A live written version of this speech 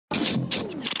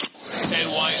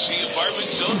NYC Apartment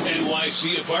Zone,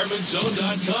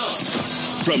 NYCApartmentZone.com.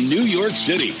 From New York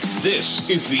City, this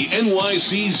is the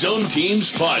NYC Zone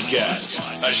Teams Podcast,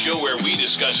 a show where we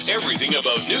discuss everything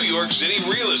about New York City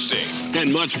real estate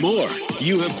and much more.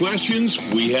 You have questions,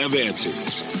 we have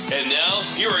answers. And now,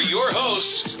 here are your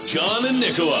hosts, John and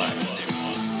Nikolai.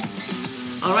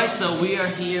 All right, so we are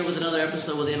here with another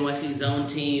episode with the NYC Zone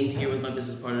Team, here with my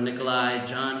business partner, Nikolai,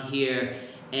 John here,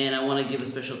 and I want to give a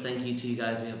special thank you to you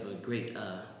guys. We have a great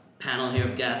panel here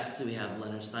of guests. We have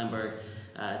Leonard Steinberg,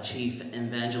 Chief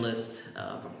Evangelist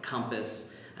from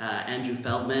Compass, Andrew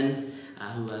Feldman,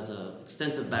 who has an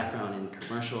extensive background in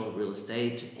commercial real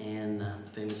estate, and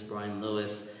the famous Brian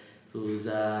Lewis, who's,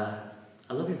 I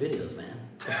love your videos, man.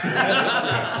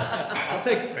 I'll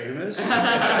take famous.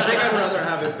 I think I'd rather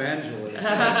have Evangelist.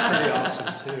 That's pretty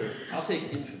awesome, too. I'll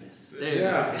take infamous. There you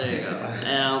go. There you go.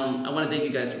 I want to thank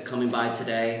you guys for coming by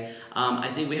today. I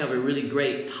think we have a really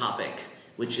great topic,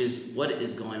 which is what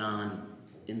is going on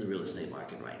in the real estate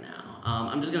market right now.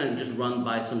 I'm just going to run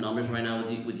by some numbers right now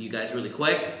with you guys really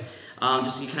quick,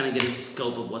 just so you kind of get a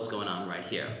scope of what's going on right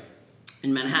here.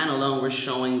 In Manhattan alone, we're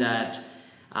showing that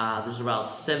there's about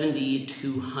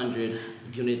 7,200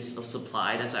 units of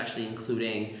supply. That's actually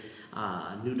including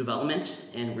new development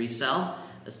and resale.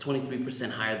 That's 23%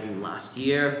 higher than last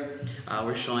year.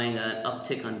 We're showing an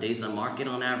uptick on days on market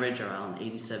on average, around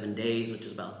 87 days, which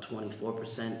is about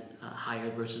 24% higher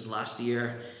versus last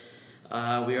year.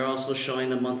 We are also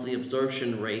showing a monthly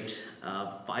absorption rate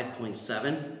of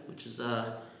 5.7, which is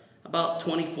about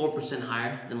 24%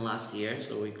 higher than last year,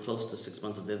 so we're close to 6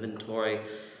 months of inventory.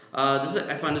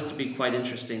 I find this to be quite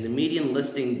interesting. The median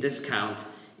listing discount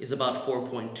is about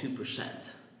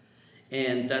 4.2%,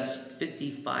 and that's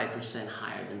 55%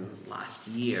 higher than last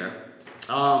year.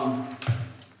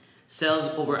 Sales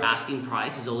over asking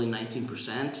price is only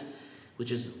 19%,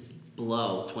 which is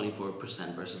below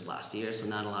 24% versus last year, so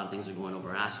not a lot of things are going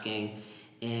over asking.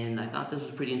 And I thought this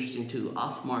was pretty interesting too.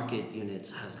 Off-market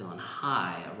units has gone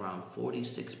high, around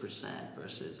 46%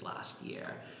 versus last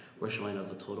year. We're showing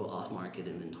of a total off-market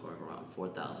inventory of around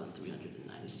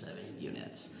 4,397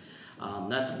 units.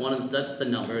 That's the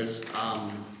numbers.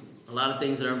 A lot of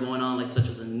things that are going on, like such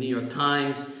as in the New York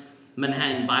Times,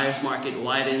 Manhattan buyer's market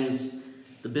widens.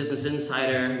 The Business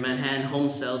Insider, Manhattan home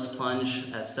sales plunge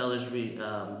as sellers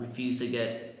refuse to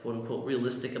get quote-unquote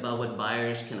realistic about what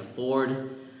buyers can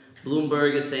afford.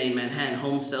 Bloomberg is saying Manhattan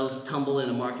home sales tumble in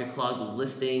a market clogged with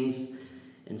listings.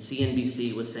 And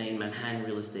CNBC was saying Manhattan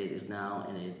real estate is now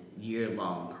in a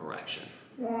year-long correction.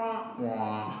 Wah,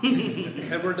 wah.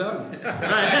 And we're done. So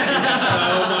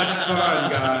much fun,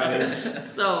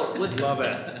 guys. So, love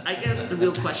it. I guess the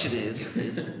real question is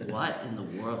what in the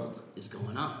world is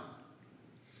going on?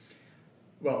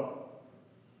 Well,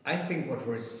 I think what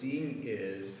we're seeing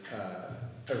is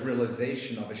a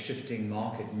realization of a shifting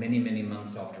market many, many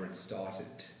months after it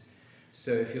started.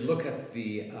 So if you look at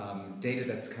the data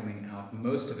that's coming out,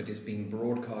 most of it is being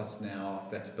broadcast now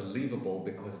that's believable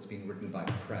because it's being written by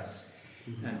the press.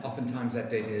 Mm-hmm. And oftentimes that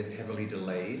data is heavily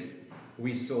delayed.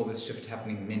 We saw this shift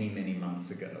happening many, many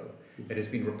months ago. It has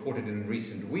been reported in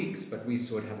recent weeks, but we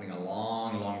saw it happening a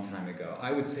long, long time ago.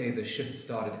 I would say the shift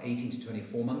started 18 to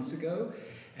 24 months ago.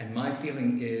 And my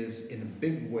feeling is, in a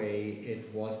big way,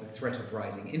 it was the threat of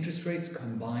rising interest rates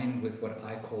combined with what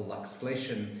I call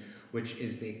luxflation, which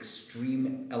is the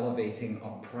extreme elevating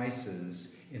of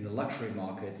prices in the luxury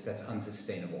markets that's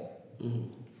unsustainable. Mm-hmm.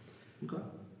 Okay.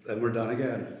 And we're done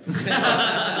again.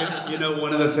 You know,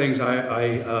 one of the things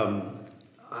I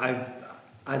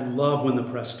love when the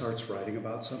press starts writing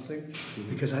about something, mm-hmm.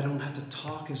 because I don't have to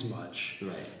talk as much.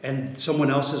 Right. And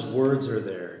someone else's words are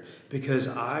there. Because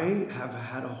I have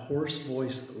had a hoarse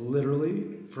voice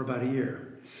literally for about a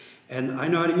year. And I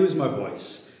know how to use my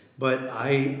voice. But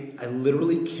I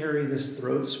literally carry this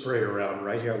throat spray around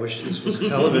right here. I wish this was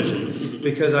television.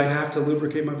 Because I have to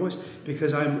lubricate my voice.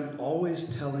 Because I'm always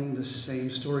telling the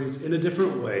same story. It's in a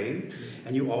different way.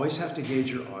 And you always have to gauge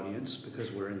your audience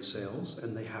because we're in sales.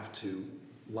 And they have to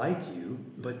like you.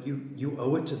 But you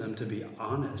owe it to them to be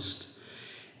honest.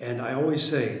 And I always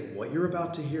say, what you're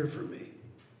about to hear from me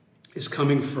is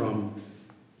coming from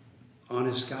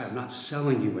honest guy. I'm not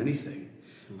selling you anything.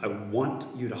 I want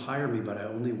you to hire me, but I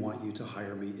only want you to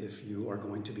hire me if you are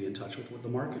going to be in touch with what the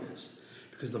market is.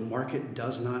 Because the market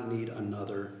does not need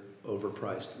another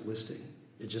overpriced listing.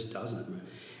 It just doesn't. Right.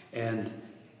 And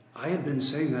I had been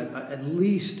saying that at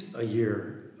least a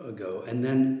year ago. And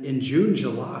then in June,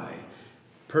 July,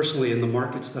 personally in the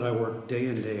markets that I work day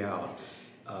in, day out,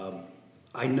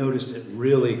 I noticed it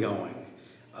really going.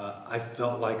 I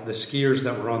felt like the skiers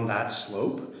that were on that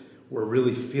slope were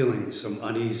really feeling some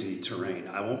uneasy terrain.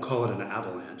 I won't call it an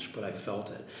avalanche, but I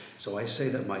felt it. So I say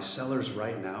that my sellers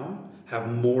right now have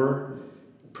more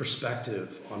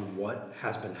perspective on what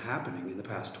has been happening in the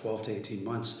past 12 to 18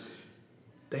 months.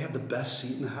 They have the best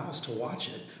seat in the house to watch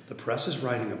it. The press is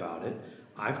writing about it.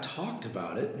 I've talked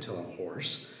about it until I'm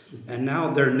hoarse. And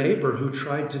now their neighbor who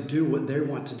tried to do what they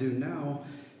want to do now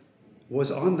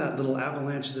was on that little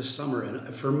avalanche this summer.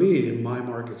 And for me, in my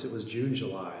markets, it was June,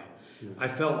 July. I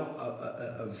felt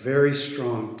a very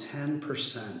strong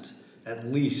 10%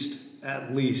 at least,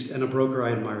 and a broker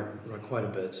I admire quite a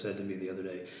bit said to me the other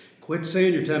day, quit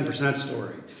saying your 10%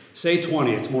 story. Say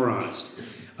 20, it's more honest.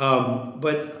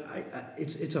 But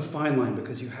it's a fine line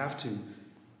because you have to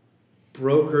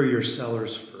broker your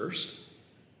sellers first,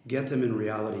 get them in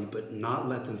reality, but not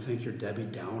let them think you're Debbie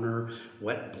Downer,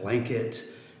 wet blanket.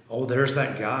 Oh, there's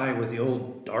that guy with the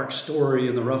old dark story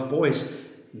and the rough voice.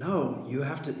 No, you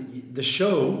have to, the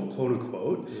show, quote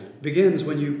unquote, begins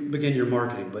when you begin your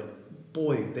marketing. But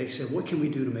boy, they said, what can we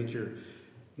do to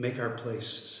make our place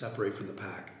separate from the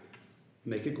pack?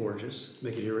 Make it gorgeous,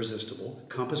 make it irresistible.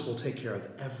 Compass will take care of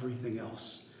everything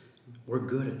else. We're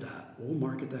good at that. We'll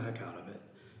market the heck out of it.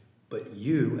 But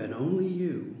you, and only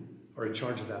you, are in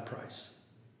charge of that price.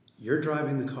 You're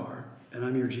driving the car, and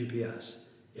I'm your GPS.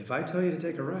 If I tell you to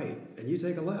take a right, and you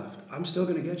take a left, I'm still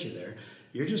going to get you there.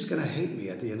 You're just going to hate me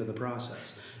at the end of the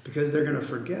process because they're going to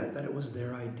forget that it was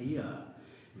their idea.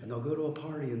 And they'll go to a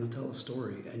party and they'll tell a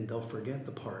story and they'll forget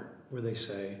the part where they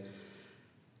say,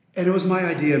 and it was my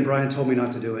idea and Brian told me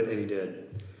not to do it and he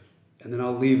did. And then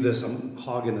I'll leave this, I'm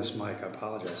hogging this mic, I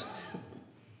apologize.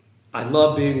 I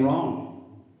love being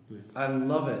wrong. I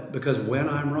love it because when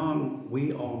I'm wrong,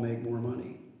 we all make more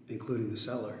money, including the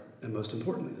seller and most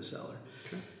importantly the seller.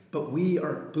 Sure. But we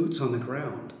are boots on the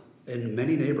ground in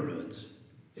many neighborhoods,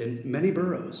 in many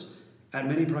boroughs, at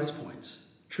many price points,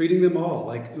 treating them all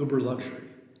like uber luxury.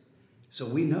 So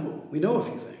we know a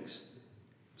few things.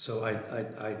 So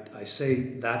I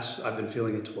say I've been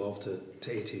feeling it 12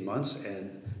 to 18 months,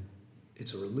 and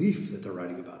it's a relief that they're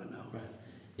writing about it now. Right.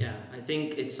 Yeah, I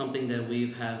think it's something that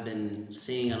have been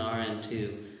seeing on our end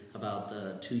too,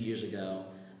 about 2 years ago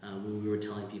when we were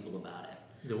telling people about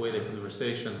it. The way the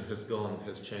conversation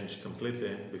has changed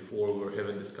completely. Before we were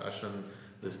having discussion,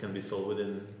 this can be sold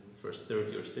within first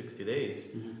 30 or 60 days.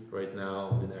 Mm-hmm. Right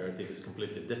now, the narrative is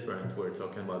completely different. We're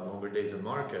talking about longer days in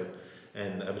market.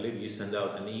 And I believe you send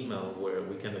out an email where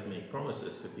we cannot make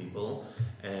promises to people.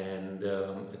 And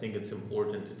I think it's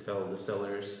important to tell the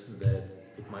sellers that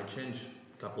it might change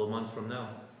a couple of months from now.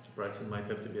 The pricing might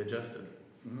have to be adjusted.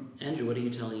 Mm-hmm. Andrew, what are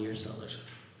you telling your sellers?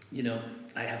 You know,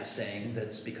 I have a saying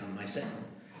that's become my saying.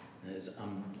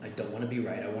 I don't want to be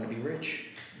right, I want to be rich.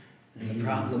 And the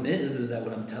problem is that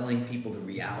when I'm telling people the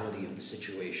reality of the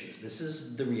situations, this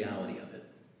is the reality of it.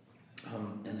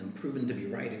 And I'm proven to be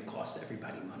right, it costs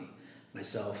everybody money.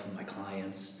 Myself and my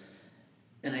clients.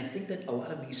 And I think that a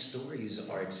lot of these stories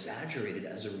are exaggerated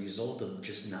as a result of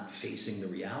just not facing the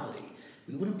reality.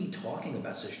 We wouldn't be talking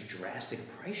about such drastic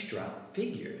price drop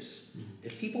figures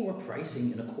if people were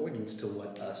pricing in accordance to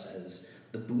what us as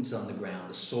the boots on the ground,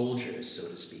 the soldiers, so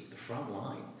to speak, the front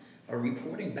line, are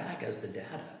reporting back as the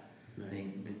data. Right. I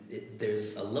mean,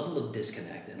 there's a level of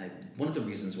disconnect, and one of the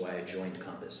reasons why I joined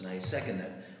Compass, and I second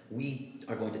that we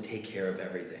are going to take care of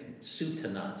everything, soup to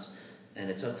nuts, and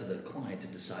it's up to the client to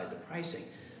decide the pricing.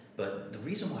 But the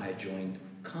reason why I joined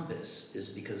Compass is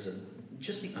because of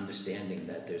just the understanding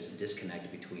that there's a disconnect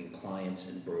between clients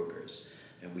and brokers,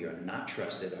 and we are not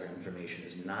trusted. Our information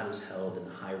is not as held in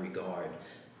high regard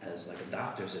as like a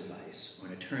doctor's advice or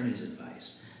an attorney's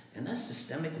advice. And that's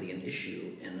systemically an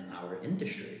issue in our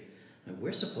industry. And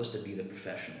we're supposed to be the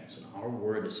professionals, and our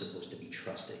word is supposed to be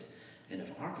trusted. And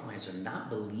if our clients are not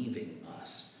believing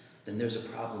us, then there's a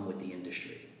problem with the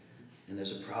industry. And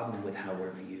there's a problem with how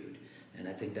we're viewed. And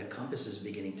I think that Compass is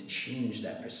beginning to change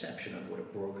that perception of what a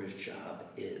broker's job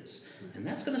is. And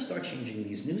that's going to start changing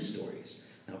these news stories.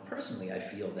 Now, personally, I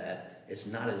feel that it's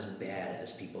not as bad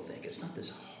as people think. It's not this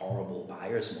horrible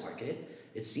buyer's market.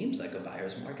 It seems like a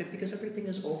buyer's market because everything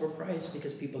is overpriced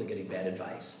because people are getting bad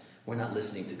advice. We're not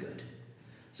listening to good.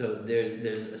 So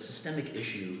there's a systemic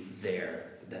issue there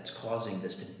that's causing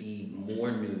this to be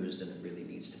more news than it really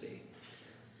needs to be.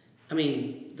 I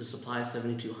mean, the supply is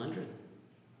 7,200.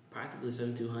 Practically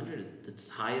 7,200. It's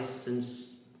highest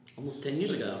since almost 10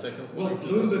 years ago. Well,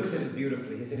 Bloomberg said it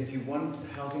beautifully. He said, if you want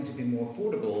housing to be more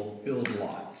affordable, build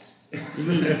lots. Right.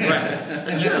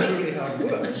 That's truly how it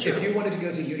works. If you wanted to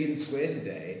go to Union Square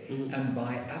today and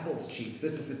buy apples cheap,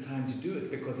 this is the time to do it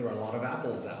because there are a lot of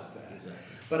apples out there. Exactly.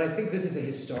 But I think this is a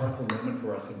historical moment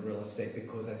for us in real estate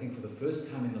because I think for the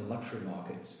first time in the luxury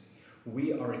markets,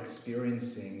 we are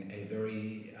experiencing a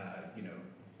very,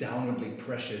 downwardly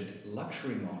pressured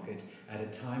luxury market at a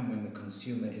time when the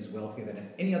consumer is wealthier than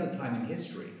at any other time in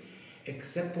history,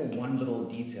 except for one little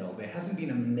detail. There hasn't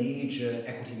been a major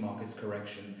equity markets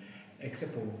correction,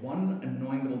 except for one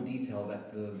annoying little detail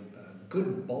that the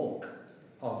good bulk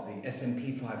of the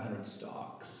S&P 500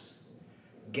 stocks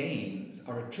gains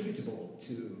are attributable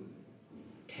to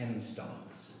 10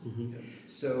 stocks. Mm-hmm.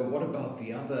 So what about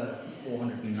the other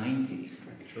 490?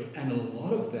 True. And a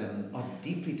lot of them are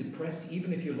deeply depressed.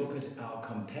 Even if you look at our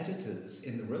competitors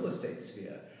in the real estate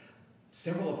sphere,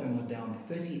 several of them are down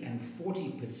 30 and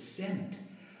 40%.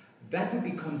 That would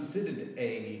be considered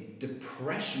a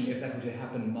depression if that were to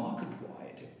happen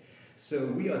market-wide. So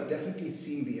we are definitely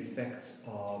seeing the effects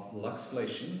of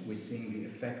luxflation. We're seeing the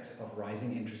effects of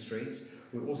rising interest rates.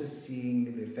 We're also seeing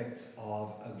the effects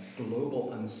of a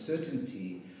global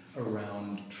uncertainty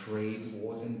around trade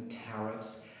wars and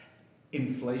tariffs.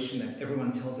 Inflation that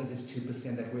everyone tells us is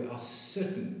 2%, that we are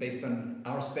certain, based on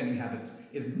our spending habits,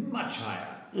 is much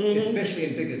higher, especially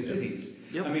in bigger cities.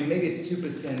 Yep. I mean, maybe it's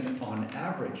 2% on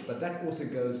average, but that also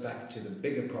goes back to the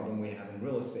bigger problem we have in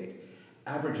real estate.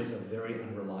 Averages are very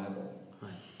unreliable.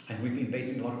 Right. And we've been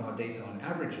basing a lot of our data on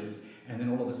averages, and then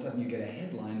all of a sudden you get a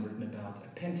headline written about a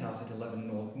penthouse at 11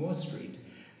 North Moore Street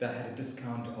that had a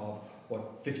discount of,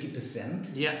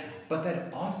 50%? Yeah. But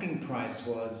that asking price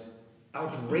was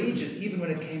outrageous even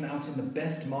when it came out in the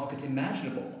best market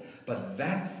imaginable. But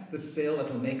that's the sale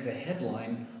that will make the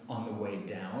headline on the way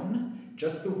down,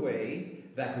 just the way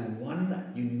that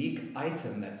one unique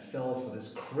item that sells for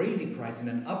this crazy price in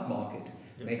an upmarket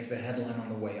makes the headline on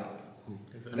the way up.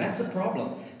 Exactly. That's a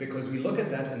problem, because we look at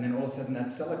that and then all of a sudden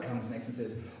that seller comes next and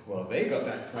says, well, they got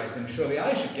that price, then surely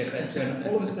I should get that too. And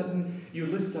all of a sudden you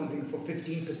list something for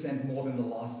 15% more than the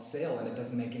last sale and it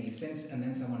doesn't make any sense, and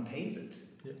then someone pays it.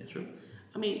 Yeah, true.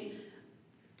 I mean,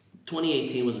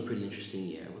 2018 was a pretty interesting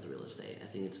year with real estate. I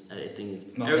think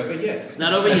it's Not over yet.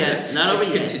 Not over yet. Not over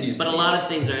yet. Continues But to a be. lot of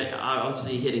things are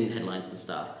obviously hitting headlines and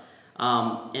stuff.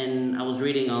 And I was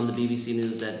reading on the BBC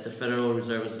News that the Federal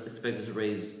Reserve is expected to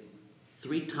raise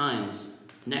 3 times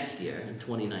next year in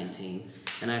 2019,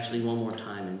 and actually one more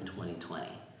time in 2020.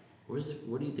 Where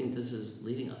do you think this is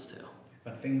leading us to?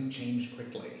 But things change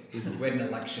quickly. We had an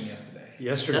election yesterday.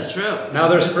 That's true. Now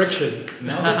there's friction.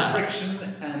 Now there's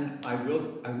friction, and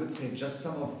I would say just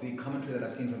some of the commentary that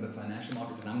I've seen from the financial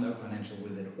markets, and I'm no financial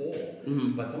whiz at all,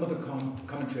 but some of the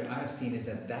commentary I've seen is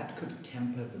that could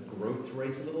temper the growth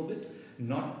rate a little bit,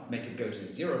 not make it go to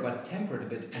zero, but temper it a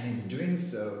bit, and in doing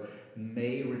so,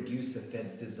 may reduce the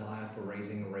Fed's desire for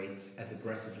raising rates as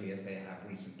aggressively as they have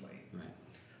recently. Right.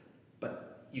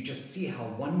 But you just see how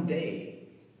one day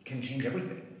can change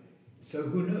everything. So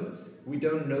who knows? We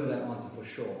don't know that answer for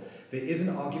sure. There is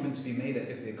an argument to be made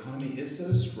that if the economy is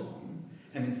so strong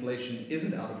and inflation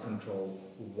isn't out of control,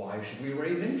 why should we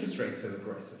raise interest rates so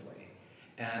aggressively?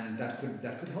 And that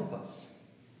could help us.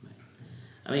 Right.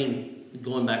 I mean,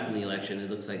 going back from the election, it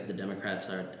looks like the Democrats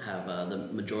have the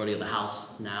majority of the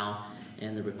House now,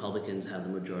 and the Republicans have the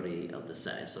majority of the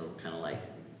Senate. So kind of like,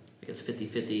 I guess,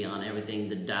 50-50 on everything.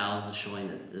 The Dow is showing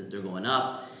that they're going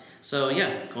up. So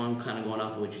yeah, going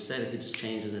off of what you said, it could just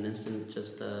change in an instant,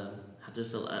 just after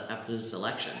this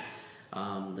election,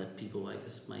 that people, I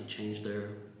guess, might change their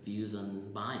views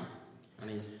on buying. I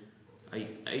mean,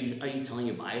 are you telling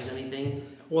your buyers anything?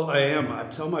 Well, I am. I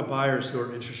tell my buyers who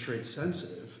are interest rate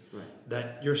sensitive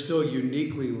that you're still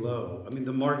uniquely low. I mean,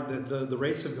 the market, the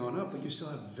rates have gone up, but you still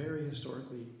have very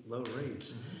historically low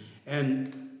rates. Mm-hmm.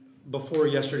 And before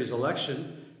yesterday's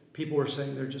election, people were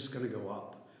saying they're just going to go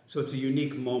up. So it's a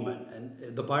unique moment,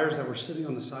 and the buyers that were sitting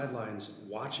on the sidelines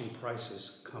watching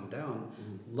prices come down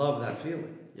love that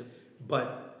feeling. Yep.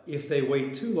 But if they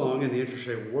wait too long and the interest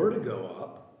rate were to go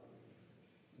up,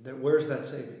 where's that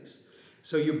savings?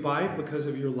 So you buy because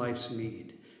of your life's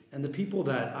need. And the people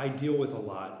that I deal with a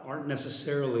lot aren't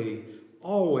necessarily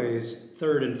always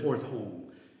third and fourth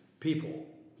home people.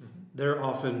 Mm-hmm. They're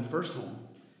often first home,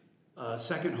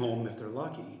 second home if they're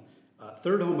lucky,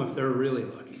 third home if they're really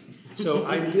lucky. So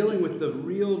I'm dealing with the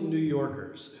real New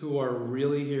Yorkers who are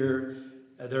really here.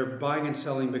 They're buying and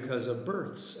selling because of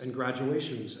births and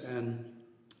graduations and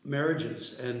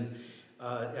marriages, and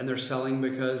they're selling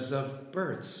because of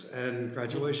births and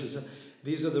graduations.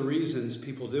 These are the reasons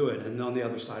people do it. And on the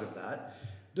other side of that,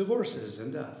 divorces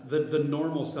and death, the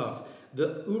normal stuff.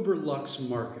 The uber lux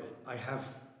market, I have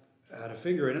had a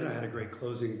finger in it. I had a great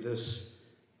closing this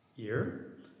year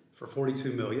for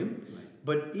 $42 million. Right.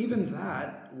 But even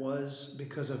that was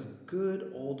because of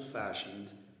good old-fashioned,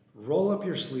 roll up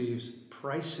your sleeves,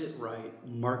 price it right,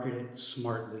 market it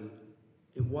smartly.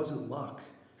 It wasn't luck.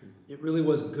 It really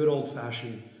was good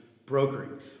old-fashioned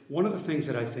brokering. One of the things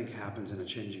that I think happens in a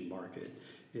changing market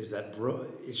is that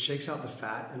it shakes out the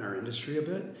fat in our industry a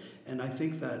bit. And I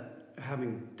think that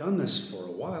having done this for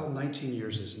a while, 19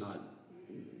 years is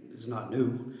not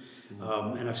new.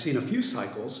 And I've seen a few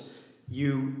cycles.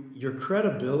 Your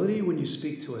credibility when you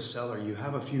speak to a seller, you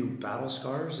have a few battle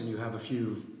scars and you have a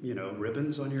few,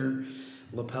 ribbons on your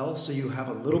lapel, so you have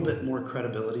a little bit more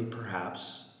credibility,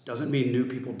 perhaps. Doesn't mean new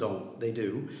people don't; they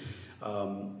do,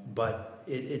 but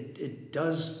it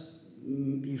does.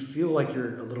 You feel like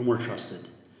you're a little more trusted.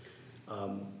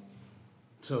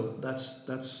 So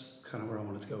that's kind of where I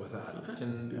wanted to go with that. Okay.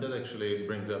 And that actually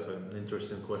brings up an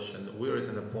interesting question. We were at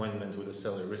an appointment with a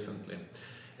seller recently.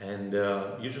 And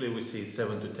usually we see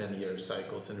 7 to 10 year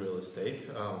cycles in real estate,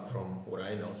 from what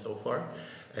I know so far.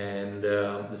 And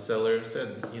the seller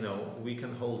said, we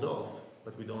can hold off,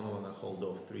 but we don't want to hold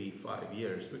off 3-5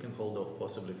 years. We can hold off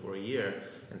possibly for a year.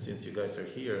 And since you guys are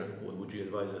here, what would you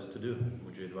advise us to do?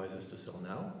 Would you advise us to sell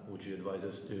now? Would you advise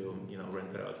us to,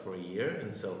 rent it out for a year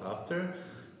and sell after?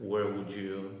 Where would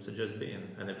you suggest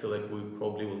being? And I feel like we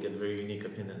probably will get very unique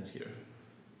opinions here.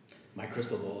 My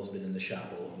crystal ball has been in the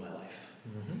shop all of my life.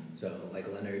 So like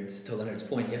to Leonard's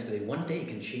point yesterday, one day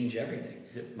can change everything.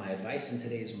 Yep. My advice in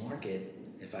today's market,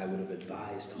 if I would have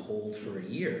advised to hold for a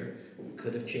year,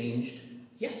 could have changed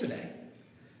yesterday.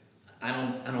 I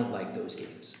don't like those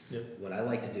games. Yep. What I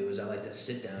like to do is I like to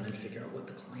sit down and figure out what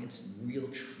the client's real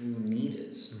true need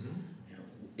is.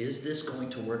 Is this going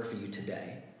to work for you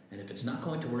today? And if it's not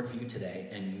going to work for you today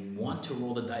and you want to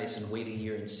roll the dice and wait a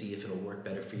year and see if it'll work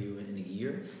better for you in a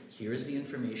year, here is the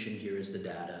information, here is the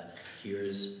data,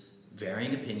 here's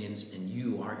varying opinions, and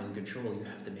you are in control. You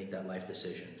have to make that life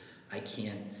decision. I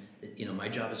can't, my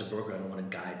job as a broker, I don't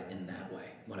want to guide in that way.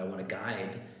 What I want to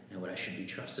guide and what I should be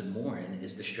trusted more in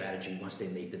is the strategy once they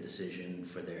make the decision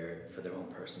for their own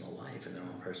personal life and their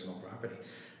own personal property.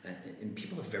 And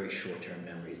people have very short-term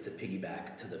memories. To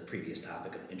piggyback to the previous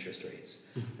topic of interest rates.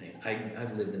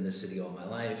 I've lived in this city all my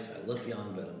life. I look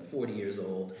young, but I'm 40 years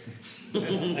old. I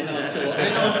know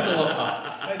I'm still a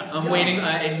pup. I'm waiting.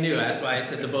 I knew. That's why I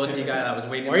said to both of you guys, I was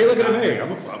waiting. Why are you looking at me?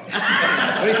 I'm a pup. What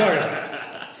are you talking about?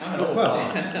 I'm an old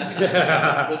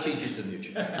pup. We'll teach you some new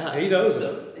tricks. He knows.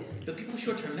 But people have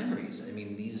short-term memories. I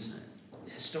mean, these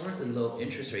historically low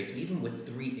interest rates, even with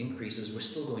 3 increases, we're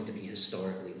still going to be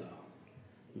historically low.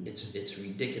 It's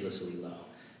ridiculously low.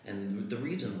 And the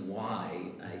reason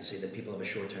why I say that people have a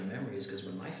short-term memory is because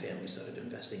when my family started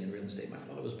investing in real estate, my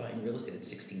father was buying real estate at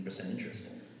 16%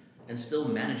 interest and still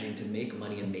managing to make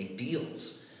money and make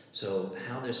deals. So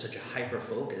how there's such a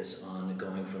hyper-focus on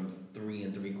going from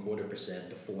 3.75%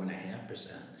 to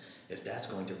 4.5%, if that's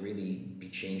going to really be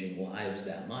changing lives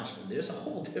that much, then there's a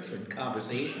whole different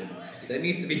conversation that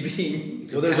needs to be being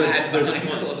had behind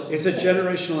closed it's a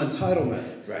generational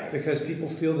entitlement, right? Because people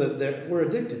feel that we're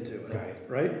addicted to it,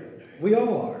 right? We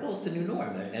all are. Well, it's the new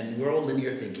norm, and we're all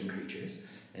linear thinking creatures,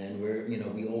 and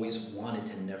we always want it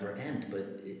to never end,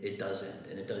 but it does end,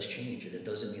 and it does change, and it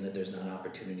doesn't mean that there's not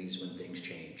opportunities when things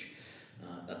change.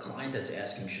 A client that's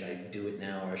asking, should I do it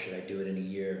now or should I do it in a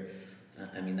year?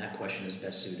 That question is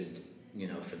best suited,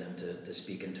 for them to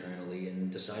speak internally and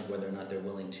decide whether or not they're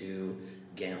willing to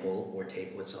gamble or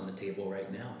take what's on the table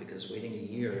right now. Because waiting a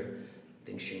year,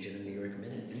 things change in a New York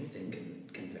minute. Anything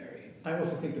can vary. I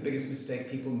also think the biggest mistake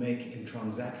people make in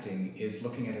transacting is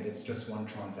looking at it as just one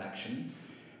transaction.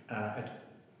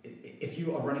 If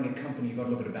you are running a company, you've got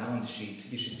to look at a balance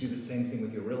sheet. You should do the same thing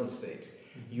with your real estate.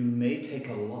 You may take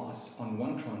a loss on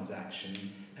one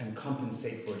transaction and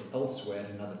compensate for it elsewhere at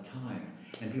another time.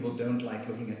 And people don't like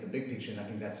looking at the big picture, and I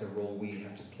think that's a role we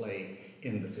have to play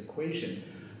in this equation.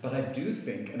 But I do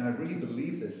think, and I really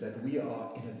believe this, that we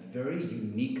are in a very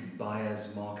unique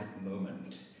buyer's market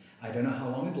moment. I don't know how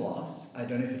long it lasts. I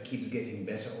don't know if it keeps getting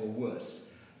better or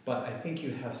worse. But I think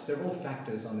you have several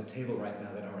factors on the table right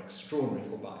now that are extraordinary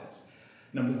for buyers.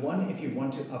 Number one, if you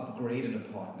want to upgrade an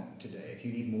apartment today, if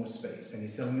you need more space, and you're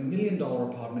selling $1 million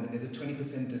apartment and there's a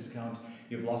 20% discount,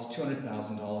 you've lost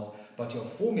 $200,000, but your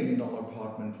 $4 million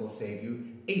apartment will save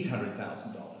you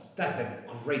 $800,000. That's a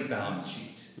great balance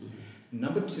sheet.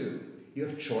 Number two, you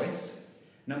have choice.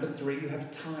 Number three, you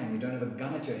have time. You don't have a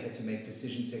gun at your head to make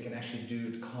decisions, so you can actually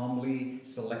do it calmly,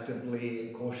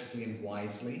 selectively, cautiously, and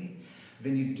wisely.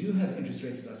 Then you do have interest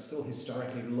rates that are still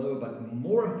historically low, but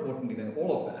more importantly than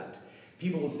all of that,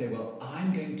 people will say, well,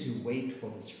 I'm going to wait for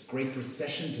this great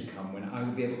recession to come when I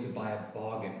will be able to buy a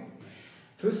bargain.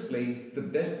 Firstly, the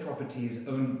best properties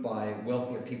owned by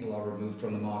wealthier people are removed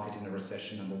from the market in a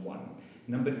recession, number one.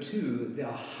 Number two, there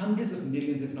are hundreds of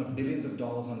millions, if not billions of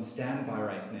dollars on standby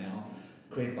right now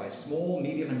created by small,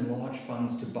 medium, and large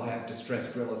funds to buy up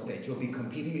distressed real estate. You'll be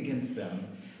competing against them.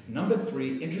 Number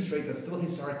 3, interest rates are still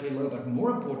historically low, but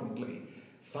more importantly,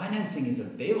 financing is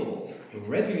available,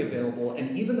 readily available,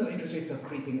 and even though interest rates are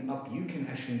creeping up, you can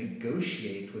actually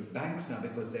negotiate with banks now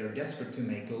because they're desperate to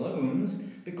make loans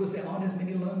because there aren't as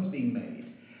many loans being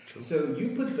made. True. So you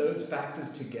put those factors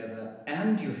together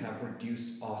and you have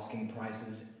reduced asking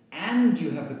prices and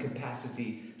you have the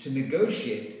capacity to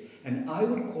negotiate, and I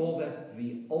would call that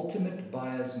the ultimate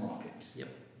buyer's market. Yep.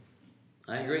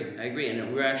 I agree.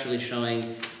 And we're actually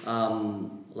showing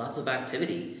lots of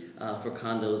activity for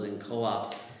condos and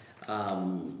co-ops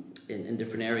in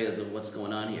different areas of what's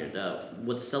going on here.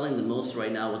 What's selling the most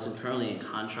right now, what's currently in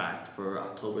contract for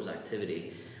October's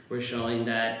activity, we're showing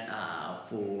that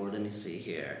for, let me see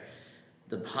here,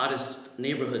 the hottest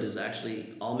neighborhood is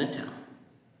actually all Midtown.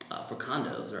 For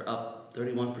condos, they're up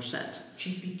 31%.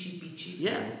 Cheapy.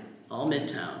 Yeah, all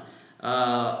Midtown.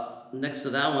 Next to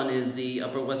that one is the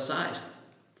Upper West Side.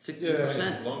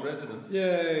 60%. Long resident.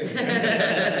 Yay!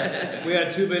 We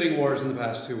had 2 bidding wars in the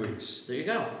past 2 weeks. There you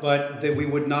go. But we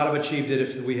would not have achieved it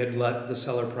if we had let the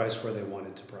seller price where they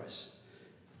wanted to price.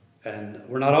 And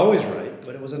we're not always right,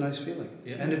 but it was a nice feeling.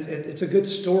 Yeah. And it's a good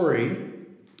story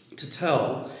to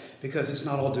tell because it's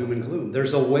not all doom and gloom.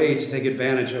 There's a way to take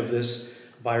advantage of this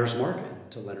buyer's market,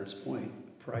 to Leonard's point.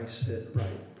 Price it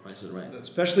right. Price it right.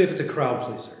 Especially if it's a crowd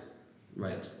pleaser.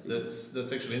 Right. That's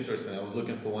actually interesting. I was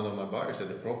looking for one of my buyers at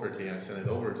the property. I sent it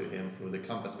over to him through the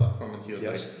Compass platform, and he was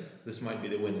like, "This might be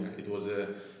the winner." It was a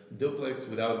duplex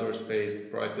with outdoor space,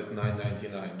 priced at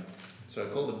 $999. So I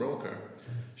called the broker.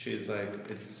 She's like,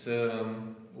 "It's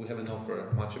we have an offer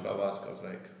much above ask." I was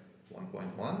like,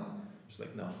 1.1. She's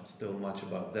like, "No, still much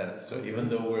above that." So even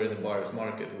though we're in the buyer's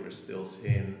market, we're still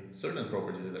seeing certain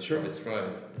properties that are priced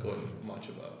right going much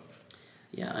above.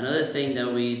 Yeah, another thing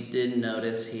that we did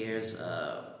notice here is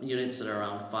units that are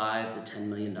around $5 to $10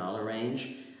 million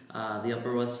range. The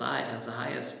Upper West Side has the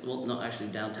highest, well, no, actually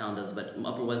downtown does, but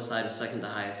Upper West Side is second to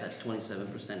highest at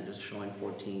 27%, just showing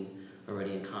 14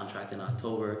 already in contract in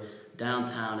October.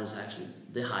 Downtown is actually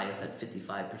the highest at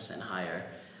 55% higher.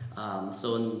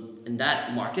 So in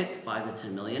that market, 5 to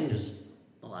 10 million, just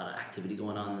a lot of activity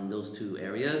going on in those 2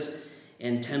 areas.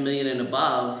 And 10 million and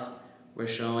above, we're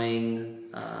showing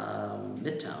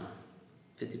Midtown,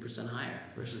 50% higher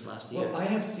versus last year. Well, I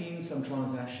have seen some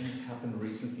transactions happen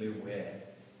recently where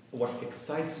what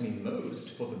excites me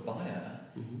most for the buyer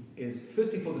is,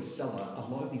 firstly for the seller, a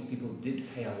lot of these people did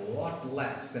pay a lot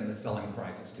less than the selling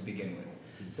prices to begin with.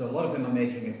 So a lot of them are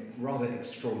making a rather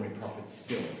extraordinary profits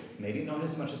still. Maybe not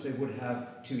as much as they would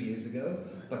have 2 years ago,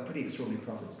 but pretty extraordinary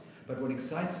profits. But what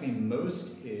excites me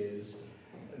most is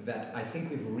that I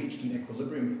think we've reached an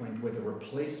equilibrium point where the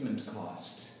replacement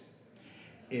cost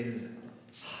is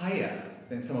higher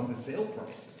than some of the sale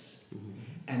prices.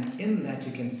 And in that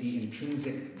you can see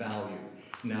intrinsic value.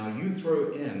 Now you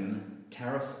throw in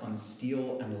tariffs on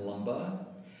steel and lumber,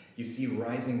 you see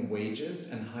rising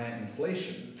wages and higher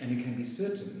inflation, and you can be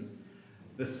certain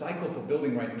the cycle for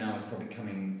building right now is probably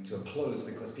coming to a close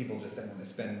because people just don't want to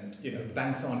spend,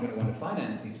 banks aren't going to want to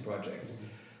finance these projects.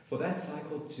 For that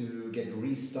cycle to get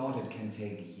restarted can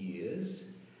take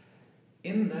years.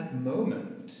 In that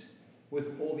moment,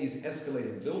 with all these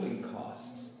escalated building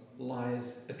costs,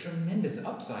 lies a tremendous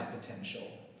upside potential.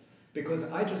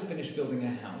 Because I just finished building a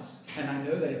house, and I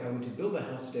know that if I were to build the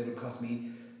house today, it would cost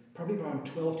me probably around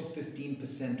 12 to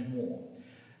 15% more.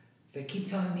 They keep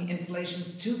telling me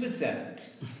inflation's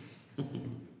 2%.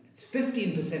 It's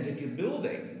 15% if you're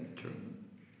building. True.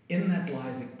 In that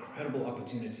lies incredible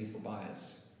opportunity for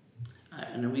buyers.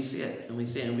 And we see it, and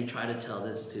we try to tell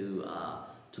this to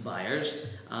buyers,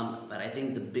 but I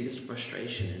think the biggest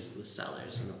frustration is with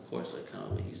sellers, and of course, like kind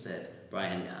of what you said,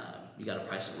 Brian, you got to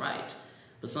price it right.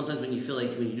 But sometimes when you feel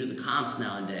like when you do the comps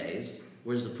nowadays,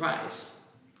 where's the price?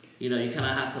 You kind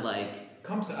of have to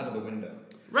comps are out of the window.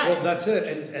 Right. Well, that's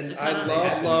it, and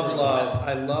I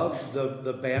love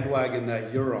the bandwagon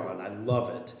that you're on. I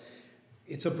love it.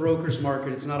 It's a broker's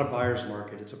market. It's not a buyer's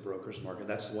market. It's a broker's market.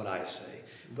 That's what I say.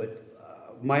 But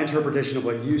my interpretation of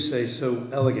what you say so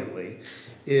elegantly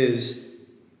is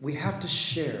we have to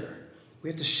share. We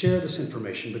have to share this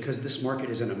information because this market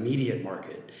is an immediate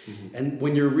market. And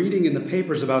when you're reading in the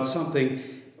papers about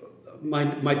something,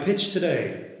 my pitch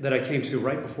today that I came to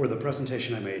right before the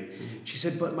presentation I made, she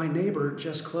said, "But my neighbor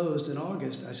just closed in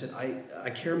August." I said, I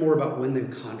care more about when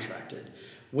they've contracted.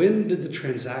 When did the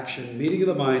transaction, meeting of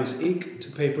the minds, ink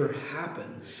to paper,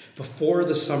 happen before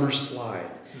the summer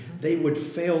slide? They would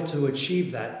fail to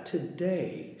achieve that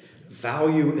today.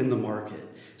 Value in the market.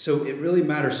 So it really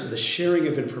matters. So the sharing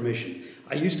of information.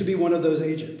 I used to be one of those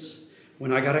agents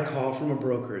when I got a call from a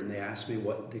broker and they asked me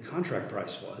what the contract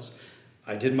price was,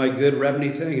 I did my good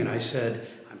Rebney thing and I said,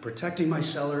 I'm protecting my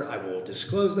seller. I will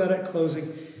disclose that at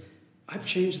closing. I've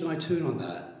changed my tune on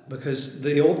that because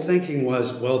the old thinking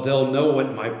was, well, they'll know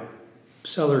what my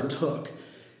seller took.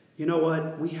 You know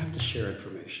what? We have to share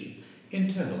information.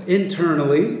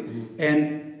 Internally,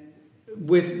 and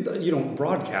with, you don't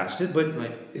broadcast it, but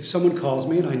Right. if someone calls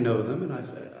me and I know them and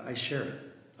I share it,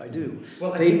 I do.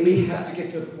 Well, I think we have to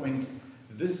get to a point,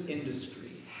 this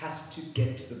industry has to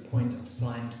get to the point of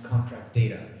signed contract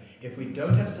data. If we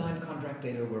don't have signed contract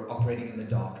data, we're operating in the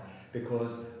dark,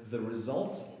 because the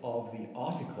results of the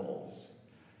articles,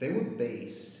 they were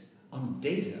based on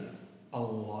data, a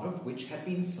lot of which had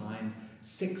been signed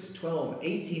 6, 12,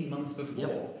 18 months before.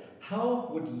 Yep. How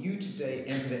would you today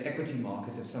enter the equity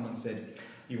markets if someone said,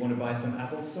 you want to buy some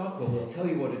Apple stock? Well, we'll tell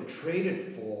you what it traded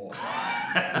for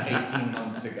 18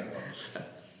 months ago.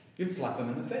 You'd slap them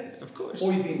in the face. Of course.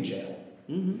 Or you'd be in jail.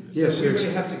 Mm-hmm. So Yes, we really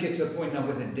seriously. have to get to a point now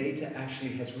where the data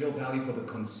actually has real value for the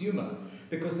consumer,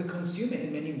 because the consumer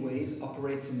in many ways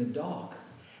operates in the dark.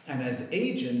 And as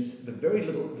agents, the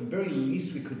very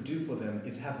least we could do for them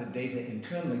is have the data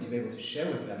internally to be able to share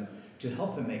with them to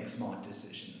help them make smart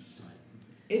decisions,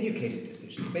 educated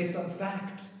decisions based on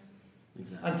fact.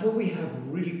 Exactly. Until we have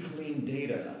really clean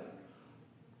data,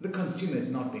 the consumer is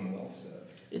not being well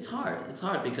served. It's hard. It's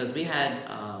hard because we had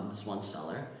this one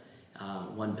seller,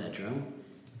 1 bedroom.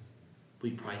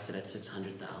 We priced it at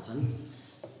 $600,000.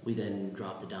 We then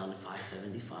dropped it down to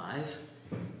 $575,000.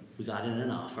 We got in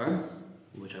an offer,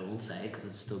 which I won't say because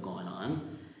it's still going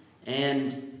on.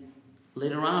 And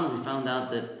later on, we found out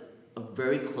that a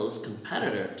very close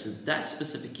competitor to that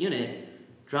specific unit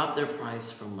dropped their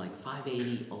price from like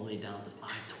 $580,000 all the way down to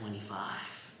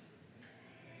 $525,000.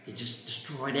 It just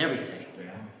destroyed everything.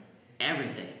 Yeah.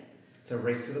 Everything. It's a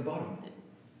race to the bottom.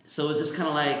 So it's just kind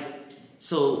of like,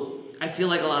 so I feel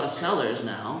like a lot of sellers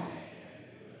now,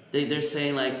 they're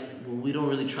saying like, well, we don't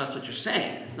really trust what you're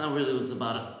saying. It's not really what's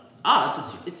about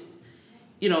us. It's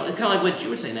you know, it's kind of like what you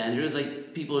were saying, Andrew. It's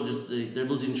like people are just, they're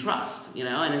losing trust, you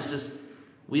know, and it's just,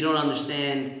 we don't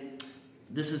understand,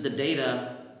 this is the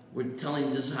data, we're telling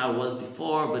you this is how it was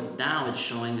before, but now it's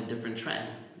showing a different trend.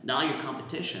 Now your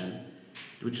competition,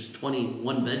 which is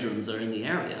 21 bedrooms that are in the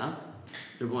area,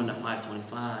 they're going to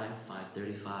 525,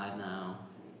 535 now,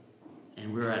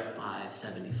 and we're at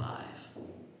 575.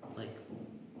 Like,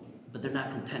 but they're not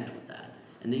content with that.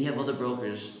 And then you have other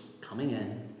brokers coming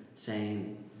in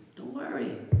saying, don't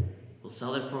worry, we'll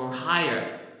sell it for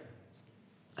higher.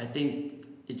 I think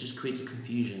it just creates a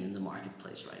confusion in the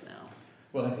marketplace right now.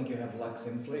 Well, I think you have Lux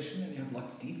inflation and you have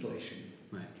Lux deflation.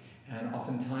 Right. And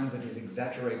oftentimes it is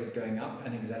exaggerated going up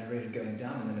and exaggerated going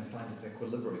down, and then it finds its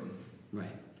equilibrium.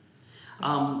 Right.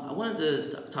 I wanted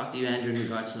to talk to you, Andrew, in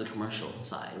regards to the commercial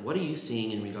side. What are you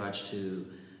seeing in regards to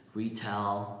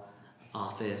retail,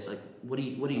 office? Like, what are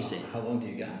you seeing? How long do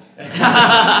you got?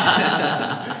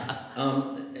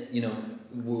 You know,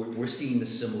 we're seeing the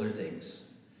similar things.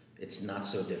 It's not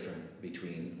so different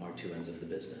between our two ends of the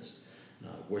business.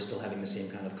 We're still having the same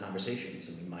kind of conversations.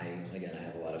 I mean, I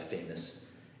have a lot of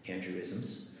famous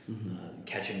Andrewisms.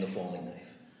 Catching the falling knife.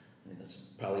 I mean, that's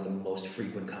probably the most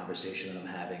frequent conversation that I'm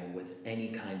having with any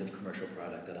kind of commercial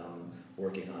product that I'm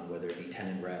working on, whether it be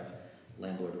tenant rep,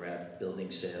 landlord rep, building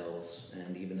sales,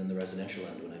 and even in the residential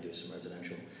end when I do some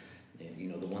residential. And, you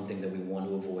know, the one thing that we want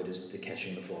to avoid is the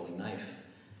catching the falling knife.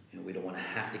 You know, we don't want to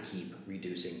have to keep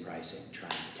reducing pricing, trying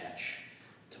to catch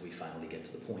until we finally get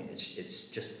to the point. It's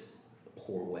just a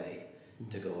poor way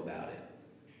to go about it.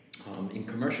 In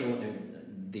commercial,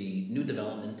 the new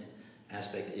development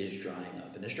aspect is drying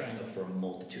up, and it's drying up for a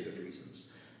multitude of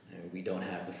reasons. We don't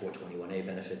have the 421A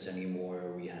benefits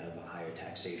anymore. We have a higher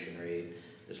taxation rate.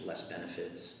 There's less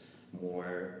benefits,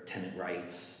 more tenant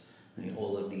rights. I mean,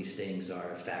 all of these things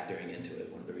are factoring into it.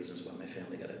 One of the reasons why my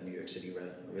family got into New York City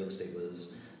real estate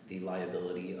was the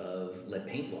liability of lead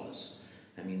paint laws.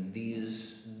 I mean,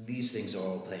 these things are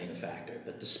all playing a factor.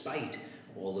 But despite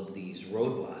all of these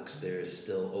roadblocks, there's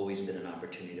still always been an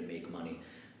opportunity to make money.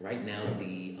 Right now,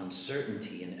 the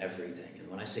uncertainty in everything, and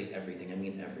when I say everything, I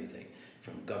mean everything,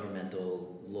 from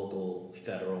governmental, local,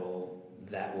 federal,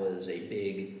 that was a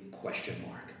big question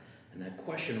mark. And that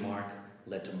question mark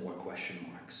led to more question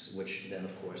marks, which then,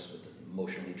 of course, with an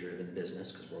emotionally driven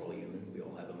business, because we're all human, we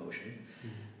all have emotion,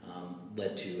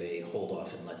 led to a hold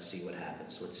off and let's see what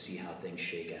happens. Let's see how things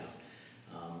shake out.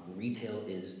 Retail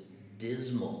is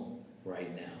dismal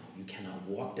right now. You cannot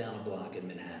walk down a block in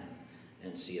Manhattan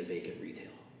and see a vacant retail.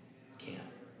 Can't.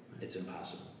 It's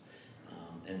impossible.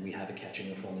 And we have a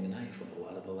catching a falling knife with a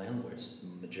lot of the landlords.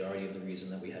 The majority of the reason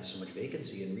that we have so much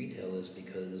vacancy in retail is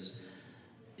because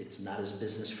it's not as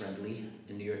business friendly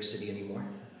in New York City anymore.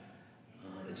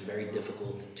 It's very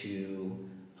difficult to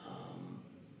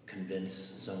convince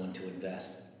someone to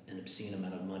invest an obscene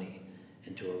amount of money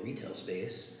into a retail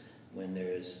space when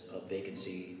there's a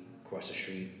vacancy across the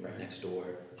street, right next door,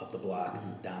 up the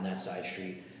block, down that side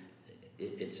street.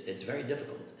 It's very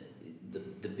difficult.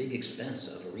 The big expense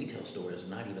of a retail store is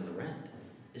not even the rent,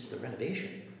 it's the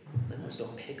renovation. Landlords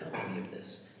don't pick up any of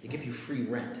this. They give you free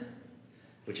rent,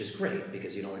 which is great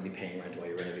because you don't want to be paying rent while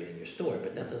you're renovating your store,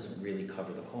 but that doesn't really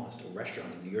cover the cost. A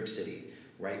restaurant in New York City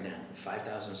right now, a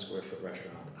 5,000 square foot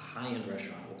restaurant, a high-end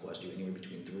restaurant will cost you anywhere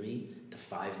between $3 to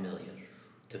 $5 million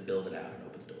to build it out and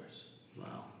open the doors.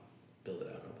 Wow. Build it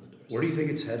out and open the doors. Where do you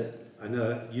think it's headed? I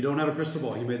know you don't have a crystal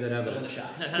ball. You made that Still in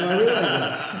evident. the shop. No, I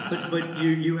realize that. But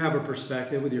you have a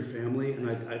perspective with your family, and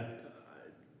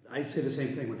I say the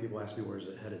same thing when people ask me where's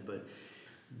it headed. But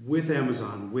with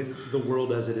Amazon, with the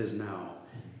world as it is now,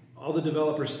 all the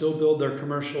developers still build their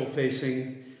commercial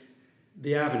facing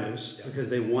the avenues because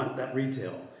they want that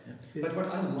retail. But what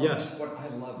I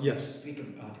love, Yes. to speak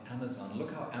about Amazon,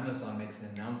 look how Amazon makes an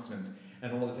announcement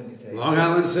and all of a sudden you say, Long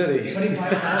Island City.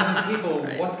 25,000 people,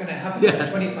 Right. What's going to happen? Yeah.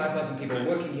 25,000 people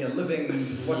working here, living,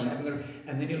 what's happening?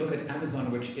 And then you look at Amazon,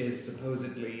 which is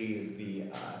supposedly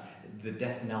the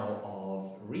death knell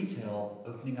of retail,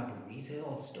 opening up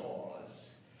retail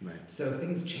stores. Right. So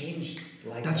things change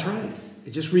like That's that. right.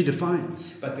 It just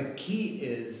redefines. But the key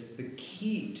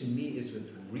to me is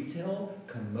with retail,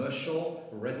 commercial,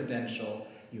 residential,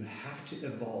 you have to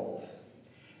evolve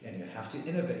and you have to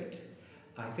innovate.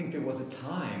 I think there was a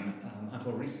time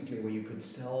until recently where you could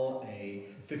sell a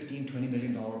 $15, $20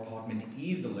 million apartment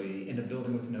easily in a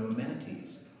building with no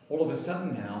amenities. All of a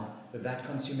sudden now, that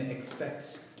consumer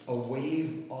expects a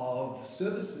wave of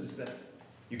services that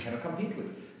you cannot compete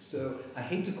with. So I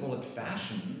hate to call it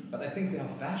fashion, but I think there are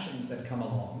fashions that come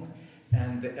along,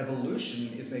 and the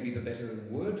evolution is maybe the better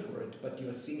word for it, but you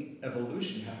are seeing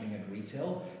evolution happening at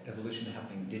retail, evolution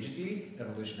happening digitally,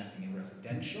 evolution happening in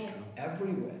residential,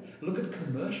 everywhere. Look at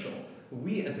commercial.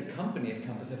 We as a company at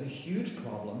Compass have a huge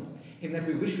problem in that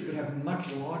we wish we could have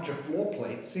much larger floor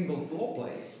plates, single floor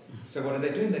plates. So what are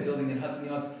they doing? They're building in Hudson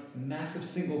Yards massive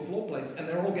single floor plates, and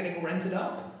they're all getting rented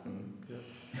up.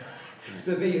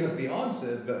 So there you have the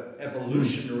answer. The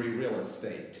evolutionary real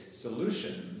estate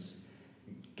solutions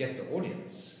get the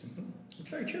audience. It's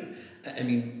very true. I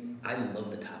mean, I love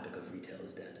the topic of retail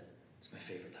is dead. It's my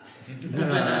favorite topic.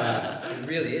 It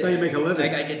really is. That's how you make a living.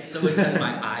 Like, I get so excited,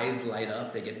 my eyes light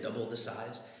up. They get double the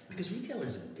size because retail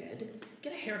isn't dead.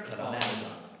 Get a haircut on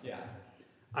Amazon. Yeah.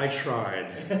 I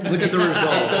tried. Look at the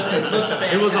result. It looks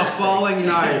fantastic. It was a falling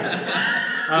knife.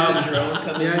 Did the drone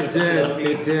come in Yeah, with it the did. floating-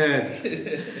 It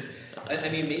did. I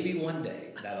mean, maybe one day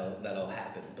that'll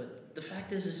happen. But the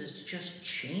fact is it's just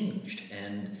changed.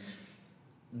 And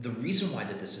the reason why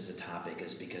that this is a topic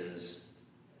is because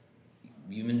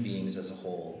human beings as a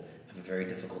whole have a very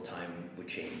difficult time with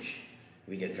change.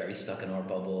 We get very stuck in our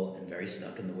bubble and very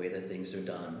stuck in the way that things are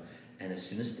done. And as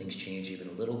soon as things change even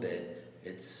a little bit,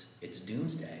 it's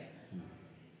doomsday.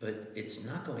 But it's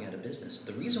not going out of business.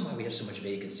 The reason why we have so much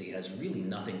vacancy has really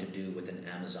nothing to do with an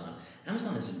Amazon.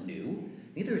 Amazon isn't new.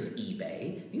 Neither is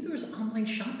eBay. Neither is online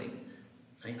shopping.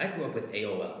 I grew up with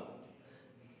AOL.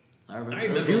 I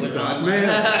remember You've when got mail.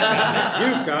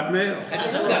 You've got mail. I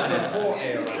still got mail. Before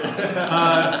AOL.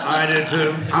 I did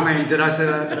too. I mean, did I say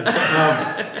that?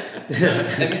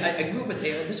 I mean, I grew up with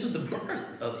AOL. This was the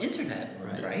birth of internet,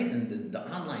 right? And the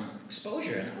online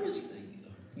exposure. And I was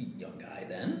a young guy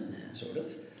then, sort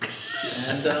of.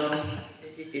 And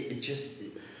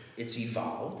it's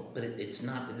evolved, but it's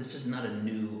not. This is not a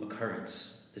new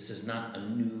occurrence. This is not a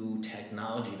new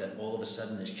technology that all of a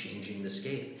sudden is changing the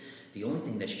scape. The only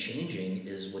thing that's changing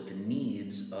is what the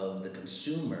needs of the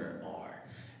consumer are.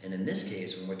 And in this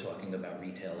case, when we're talking about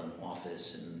retail and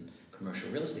office and commercial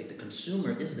real estate, the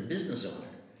consumer is the business owner.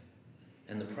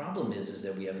 And the problem is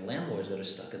that we have landlords that are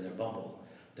stuck in their bubble.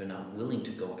 They're not willing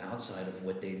to go outside of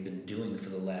what they've been doing for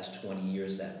the last 20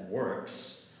 years that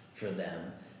works for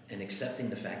them, and accepting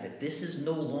the fact that this is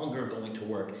no longer going to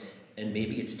work. And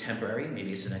maybe it's temporary,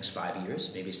 maybe it's the next 5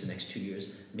 years, maybe it's the next 2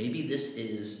 years, maybe this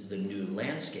is the new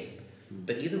landscape.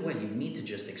 But either way, you need to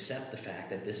just accept the fact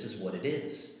that this is what it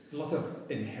is. Lots of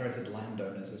inherited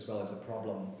landowners as well as a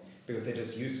problem, because they're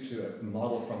just used to a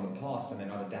model from the past and they're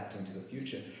not adapting to the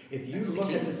future. If you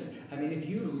if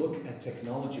you look at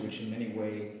technology, which in many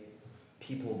ways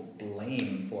people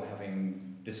blame for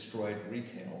having destroyed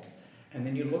retail, And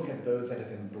then you look at those that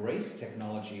have embraced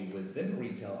technology within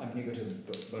retail. I mean, you go to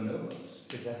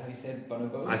bonobos. Is that how you say it?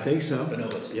 Bonobos? I think so.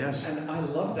 Bonobos. Yes. And I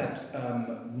love that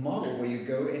model where you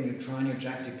go in, you try and you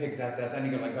jack, you pick that, and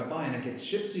you go like, bye-bye, and it gets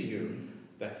shipped to you.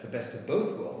 That's the best of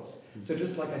both worlds. So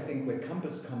just like I think where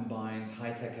Compass combines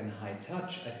high tech and high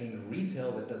touch, I think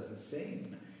retail that does the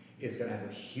same is going to have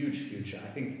a huge future.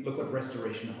 I think, look what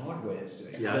Restoration Hardware is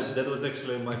doing. Yes. That was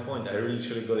actually my point. I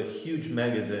actually got a huge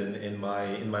magazine in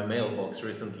my mailbox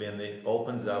recently, and it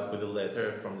opens up with a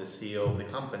letter from the CEO of the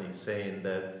company saying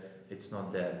that it's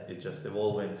not dead, it's just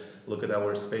evolving. Look at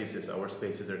our spaces. Our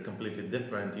spaces are completely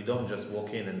different. You don't just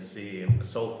walk in and see a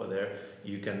sofa there.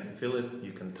 You can feel it,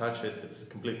 you can touch it. It's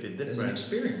completely different. There's an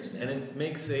experience now. And it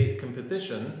makes a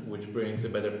competition, which brings a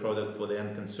better product for the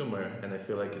end consumer. And I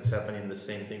feel like it's happening the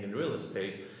same thing in real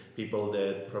estate. People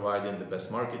that providing the best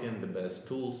marketing, the best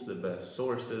tools, the best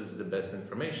sources, the best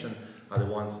information are the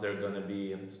ones that are going to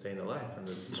be staying alive. And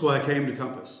That's why I came to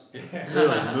Compass.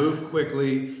 Really, move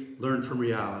quickly, learn from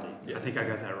reality. Yeah. I think I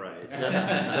got that right.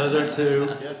 Those are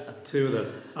two of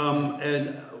those.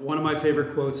 And one of my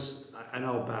favorite quotes, and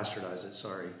I'll bastardize it,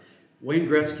 sorry. Wayne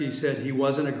Gretzky said he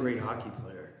wasn't a great hockey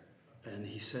player. And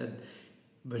he said,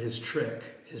 but his trick,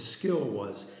 his skill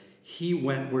was he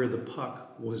went where the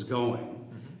puck was going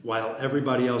while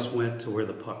everybody else went to where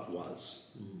the puck was.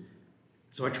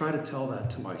 So I try to tell that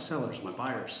to my sellers, my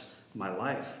buyers, my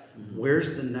life. Where's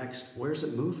it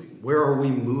moving? Where are we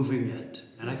moving it?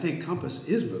 And I think Compass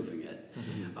is moving it.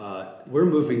 We're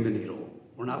moving the needle.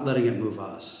 We're not letting it move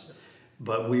us.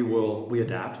 But we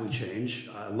adapt, we change.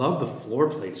 I love the floor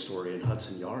plate story in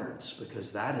Hudson Yards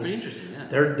because that is pretty interesting. Yeah.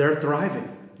 They're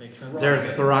thriving. makes sense.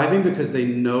 They're thriving because they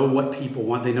know what people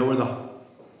want. They know where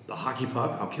the hockey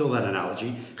puck, I'll kill that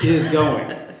analogy, is going.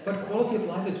 But quality of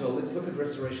life as well. Let's look at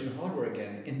Restoration Hardware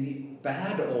again. In the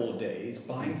bad old days,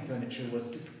 buying furniture was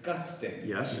disgusting.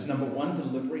 Yes. Number one,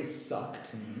 delivery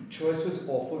sucked. Choice was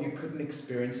awful. You couldn't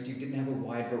experience it. You didn't have a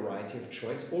wide variety of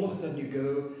choice. All of a sudden, you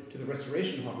go to the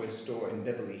Restoration Hardware store in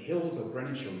Beverly Hills or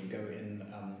Greenwich, or you go in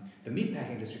the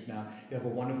meatpacking district now. You have a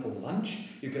wonderful lunch.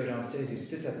 You go downstairs. You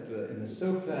sit in the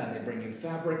sofa, and they bring you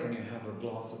fabric, and you have a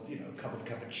glass of, a cup of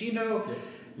cappuccino. Yeah.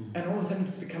 And all of a sudden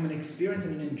it's become an experience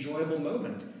and an enjoyable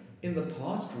moment. In the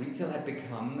past, retail had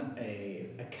become a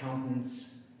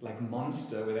accountant's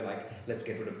monster where they're like, let's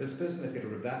get rid of this person, let's get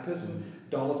rid of that person,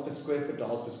 dollars per square foot,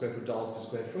 dollars per square foot, dollars per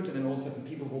square foot. And then all of a sudden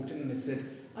people walked in and they said,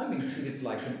 I'm being treated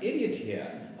like an idiot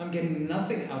here. I'm getting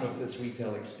nothing out of this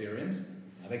retail experience.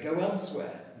 Now they go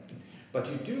elsewhere. But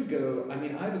you do go, I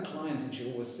have a client and she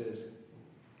always says,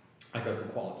 I go for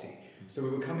quality. So we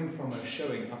were coming from a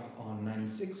showing up on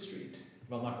 96th Street.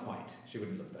 Well, not quite. She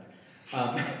wouldn't live there.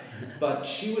 But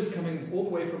she was coming all the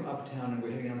way from uptown and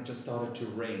we're heading out. It just started to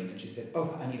rain. And she said,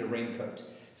 oh, I need a raincoat.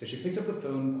 So she picked up the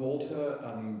phone, called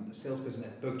her salesperson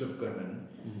at Bergdorf Goodman.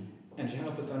 And she hung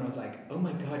up the phone and was like, oh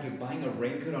my God, you're buying a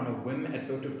raincoat on a whim at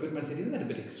Bergdorf Goodman. I said, isn't that a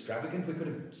bit extravagant? We could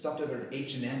have stopped over at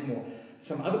H&M or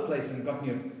some other place and gotten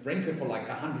you a raincoat for like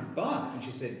 $100. And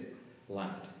she said,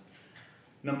 Leonard,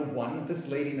 number one, this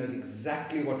lady knows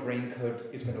exactly what raincoat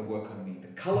is going to work on me. The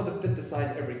color, the fit, the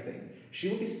size, everything. She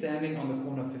will be standing on the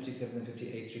corner of 57th and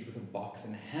 58th Street with a box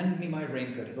and hand me my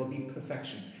raincoat. It'll be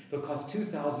perfection. It'll cost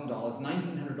 $2,000,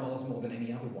 $1,900 more than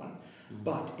any other one.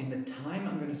 But in the time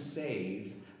I'm going to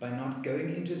save by not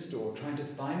going into a store, trying to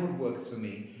find what works for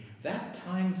me, that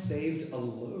time saved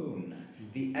alone,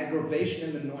 the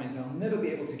aggravation and annoyance I'll never be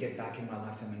able to get back in my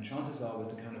lifetime. And chances are,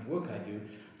 with the kind of work I do,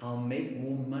 I'll make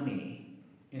more money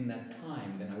in that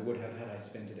time than I would have had I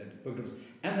spent it at Bergdorf's.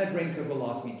 And that raincoat will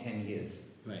last me 10 years.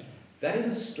 Right. That is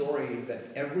a story that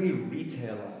every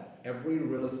retailer, every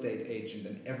real estate agent,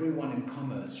 and everyone in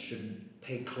commerce should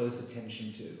pay close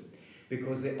attention to.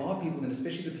 Because there are people, and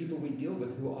especially the people we deal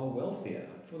with, who are wealthier.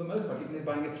 For the most part, even if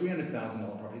they're buying a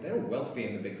 $300,000 property, they're wealthy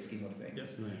in the big scheme of things.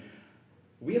 Yes. Right.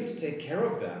 We have to take care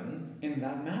of them in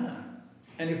that manner.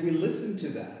 And if we listen to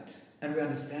that, and we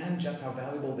understand just how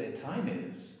valuable their time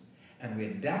is, and we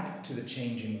adapt to the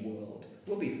changing world,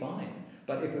 we'll be fine.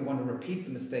 But if we want to repeat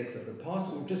the mistakes of the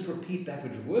past, or just repeat that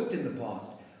which worked in the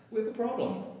past, we have a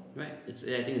problem. Right. I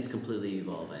think it's completely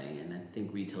evolving, and I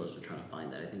think retailers are trying to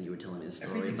find that. I think you were telling me a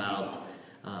story about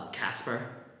Casper,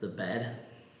 the bed,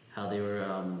 how they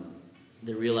were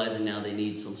they're realizing now they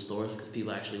need some stores because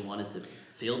people actually wanted to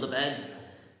feel the beds.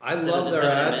 I love their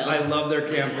ads. I love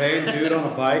their campaign. Dude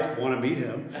on a bike, want to meet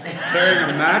him.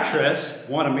 Carrying a mattress,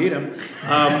 want to meet him.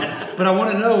 But I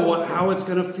want to know how it's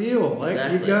going to feel.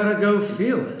 Exactly. You got to go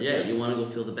feel it. Yeah, you want to go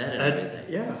feel the bed and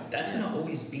everything. Yeah. That's going to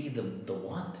always be the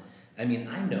want. I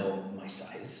know my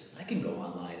size. I can go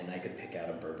online and I could pick out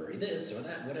a Burberry this or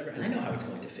that, whatever. And I know how it's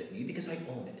going to fit me because I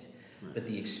own it. but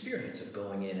the experience of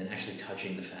going in and actually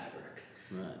touching the fabric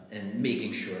Right. and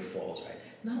making sure it falls right.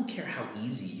 And I don't care how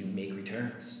easy you make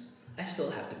returns. I still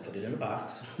have to put it in a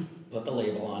box, put the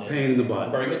label on it, Pain in the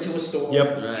butt. bring it to a store.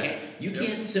 Yep. Right. You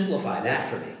can't simplify that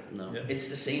for me. No. Yep. It's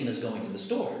the same as going to the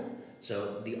store.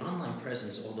 So the online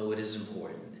presence, although it is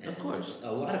important, and Of course.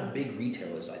 a lot of big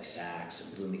retailers like Saks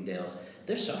and Bloomingdale's,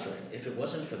 they're suffering. If it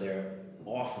wasn't for their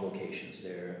off locations,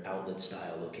 their outlet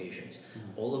style locations,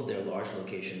 all of their large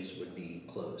locations would be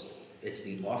closed. It's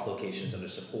the off locations that are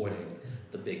supporting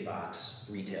the big box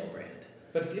retail brand.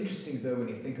 But it's interesting though when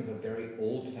you think of a very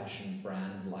old-fashioned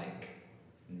brand like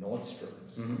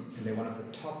Nordstrom's, and they're one of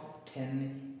the top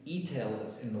 10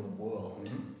 e-tailers in the world.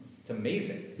 It's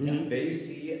amazing. There you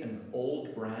see an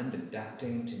old brand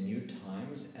adapting to new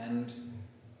times, and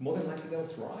more than likely they'll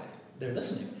thrive. They're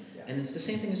listening. Yeah. And it's the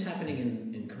same thing is happening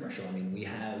in commercial. I mean, we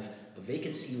have a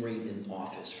vacancy rate in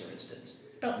office, for instance,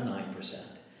 about 9%.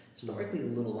 Historically a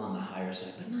little on the higher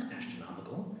side, but not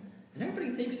astronomical. And everybody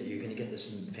thinks that you're going to get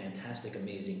this fantastic,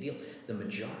 amazing deal. The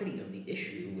majority of the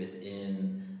issue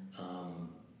within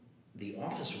the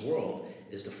office world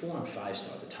is the 4 and 5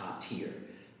 star, the top tier.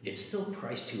 It's still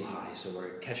priced too high, so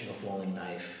we're catching a falling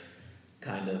knife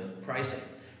kind of pricing.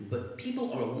 But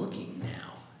people are looking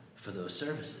now for those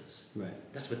services.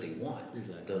 Right. That's what they want.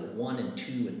 Exactly. The 1 and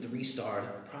 2 and 3 star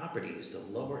properties, the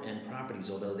lower end properties,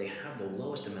 although they have the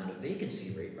lowest amount of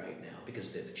vacancy rate right now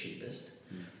because they're the cheapest,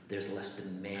 there's less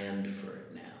demand for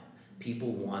it now.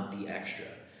 People want the extra.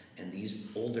 And these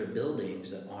older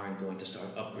buildings that aren't going to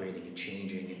start upgrading and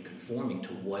changing and conforming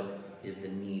to what is the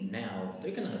need now,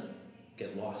 they're going to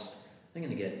get lost. They're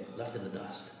going to get left in the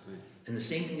dust. Right. And the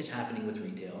same thing is happening with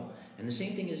retail, and the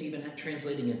same thing is even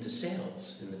translating into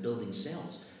sales, in the building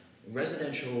sales.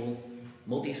 Residential,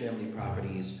 multifamily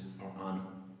properties are on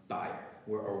fire.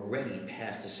 We're already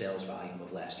past the sales volume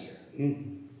of last year.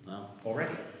 Wow.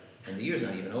 Already. And the year's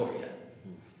not even over yet.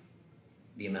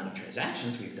 The amount of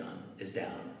transactions we've done is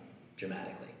down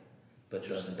dramatically. But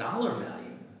the dollar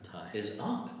value High. is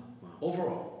up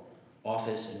overall.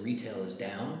 Office and retail is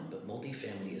down, but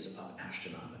multifamily is up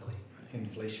astronomically.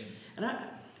 Inflation. And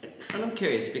I'm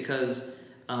curious because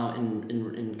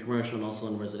in commercial and also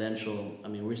in residential, I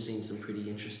mean, we're seeing some pretty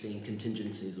interesting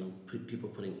contingencies on people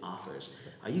putting offers.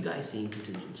 Are you guys seeing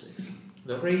contingencies?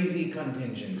 Crazy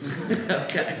contingencies.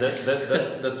 Okay.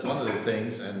 That's one of the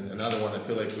things, and another one I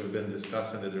feel like we've been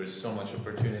discussing that there is so much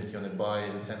opportunity on the buy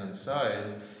and tenant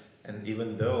side, and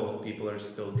even though people are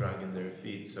still dragging their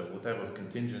feet, so what type of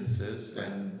contingencies,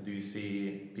 and do you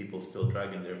see people still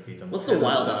dragging their feet on What's the the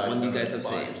tenant wildest side one you on guys the have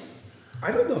buy? seen?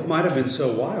 I don't know if it might have been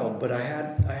so wild, but I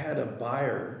had a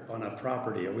buyer on a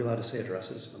property. Are we allowed to say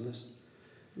addresses on this?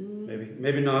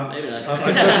 Maybe not. Maybe not.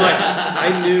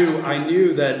 I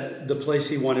knew that the place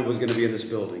he wanted was going to be in this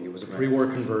building. It was a pre-war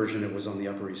conversion. It was on the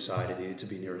Upper East Side. It needed to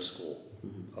be near a school.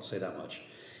 I'll say that much.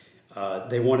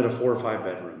 They wanted a 4 or 5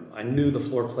 bedroom. I knew the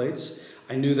floor plates.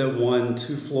 I knew that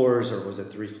 2 floors, or was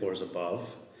it 3 floors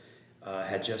above,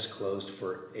 had just closed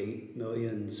for $8.7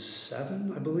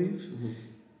 million, I believe.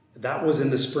 That was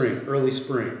in the spring, early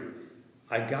spring.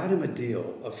 I got him a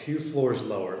deal a few floors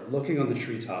lower, looking on the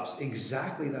treetops,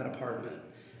 exactly that apartment.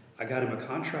 I got him a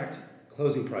contract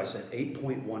closing price at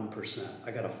 8.1%.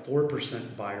 I got a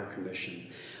 4% buyer commission.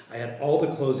 I had all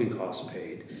the closing costs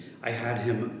paid. I had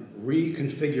him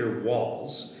reconfigure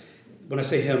walls. When I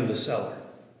say him, the seller,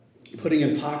 putting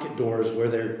in pocket doors where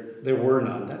there were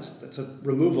none. That's a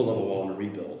removal of a wall and a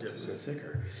rebuild because they're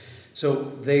thicker. So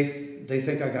they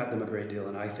think I got them a great deal,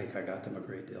 and I think I got them a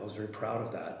great deal. I was very proud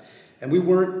of that. And we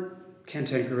weren't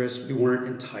cantankerous, we weren't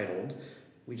entitled.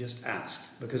 We just asked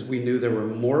because we knew there were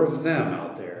more of them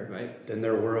out there than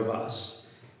there were of us.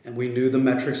 And we knew the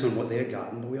metrics on what they had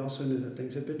gotten, but we also knew that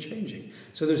things had been changing.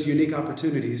 So there's unique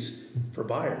opportunities for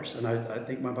buyers. And I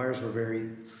think my buyers were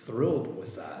very thrilled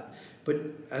with that.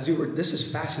 But this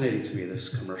is fascinating to me, this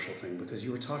commercial thing, because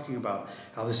you were talking about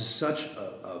how this is such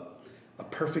a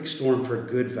perfect storm for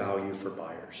good value for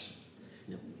buyers.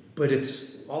 But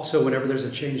it's also, whenever there's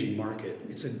a changing market,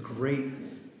 it's a great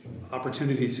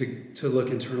opportunity to look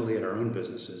internally at our own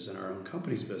businesses and our own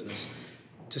company's business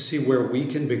to see where we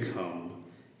can become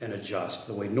and adjust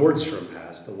the way Nordstrom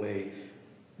has, the way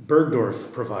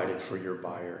Bergdorf provided for your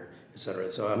buyer, et cetera.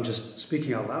 So I'm just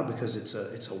speaking out loud because it's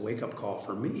a wake-up call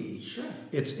for me. Sure.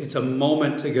 It's a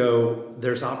moment to go,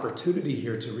 there's opportunity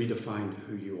here to redefine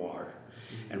who you are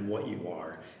and what you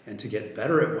are, and to get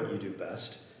better at what you do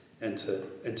best, and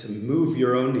to move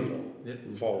your own needle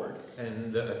forward.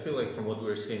 And I feel like from what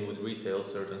we're seeing with retail,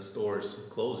 certain stores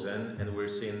closing, and we're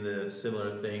seeing the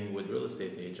similar thing with real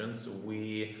estate agents.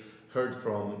 We heard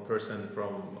from a person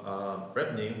from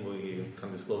Repni, we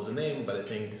can't disclose the name, but I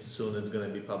think soon it's going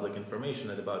to be public information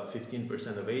that about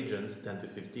 15% of agents, 10 to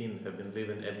 15, have been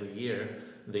leaving every year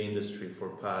the industry for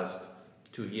past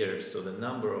 2 years. So the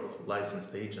number of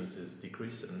licensed agents is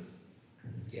decreasing.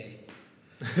 Yay.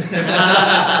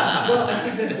 Well, I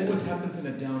think that always happens in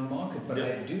a down market, but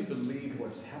I do believe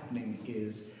what's happening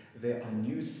is there are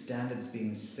new standards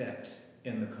being set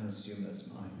in the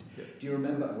consumer's mind. Do you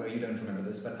remember, well, you don't remember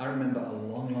this, but I remember a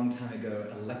long, long time ago,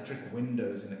 electric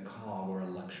windows in a car were a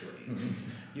luxury.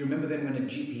 You remember then when a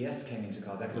GPS came into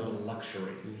car, that was a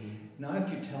luxury. Now if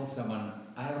you tell someone,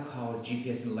 I have a car with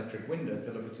GPS and electric windows,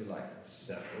 they look at you like,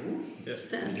 so? You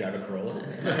drive a Corolla?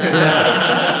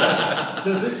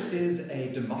 So this is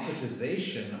a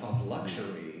democratization of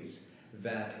luxuries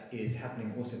that is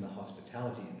happening also in the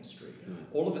hospitality industry.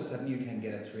 All of a sudden you can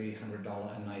get a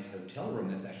 $300 a night hotel room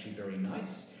that's actually very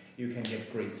nice. You can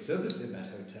get great service in that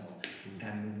hotel.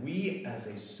 And we as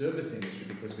a service industry,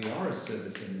 because we are a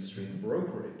service industry in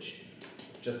brokerage,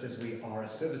 just as we are a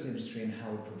service industry in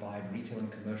how we provide retail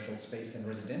and commercial space and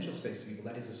residential space to people,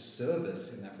 that is a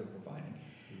service in that we're providing.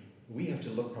 We have to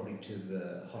look probably to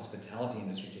the hospitality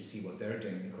industry to see what they're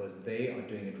doing, because they are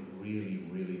doing it really,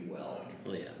 really well.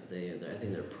 Well, yeah, I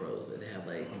think they're pros. They have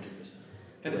like 100%.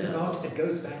 And it's about, it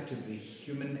goes back to the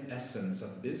human essence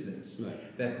of business,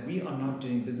 that we are not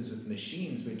doing business with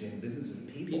machines, we're doing business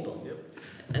with people.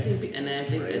 I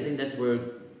think that's where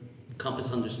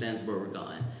Compass understands where we're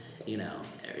going. You know,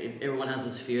 everyone has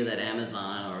this fear that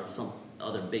Amazon or some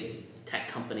other big tech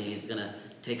company is gonna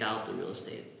take out the real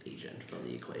estate agent from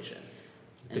the equation.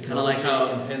 And kind of like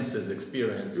how enhances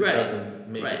experience, doesn't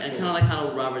make it and kind of like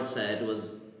how Robert said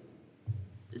was,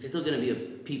 it's still going to be a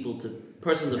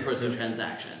person-to-person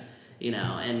transaction, you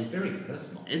know, and it's very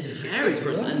personal. It's very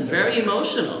personal and very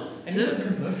emotional. And even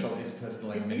commercial is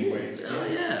personal in many ways. Oh,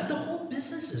 yeah. The whole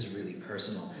business is really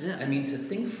personal. Yeah. I mean, to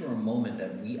think for a moment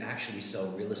that we actually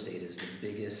sell real estate is the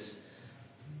biggest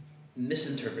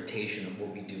misinterpretation of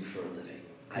what we do for a living,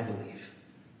 I believe.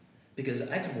 Because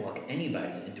I could walk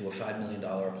anybody into a $5 million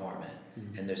apartment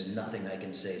and there's nothing I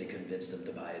can say to convince them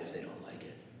to buy it if they don't like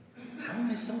it. How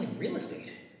am I selling real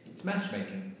estate? It's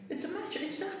matchmaking. It's a match,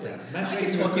 exactly. Yeah. I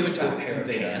can talk you into a pair of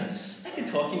pants. I can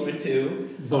talk you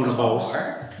into a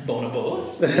car,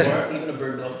 bonobos, or even a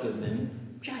Bergdorf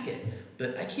Goodman jacket.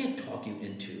 But I can't talk you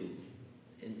into,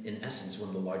 in essence, one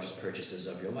of the largest purchases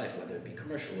of your life, whether it be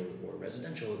commercial or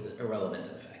residential, irrelevant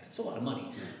to the fact. It's a lot of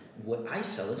money. What I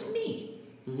sell is me.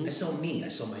 I sell me, I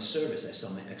sell my service, I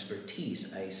sell my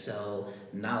expertise, I sell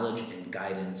knowledge and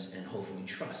guidance and hopefully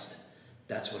trust.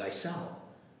 That's what I sell.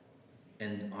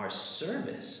 And our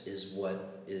service is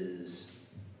what is,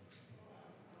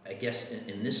 I guess,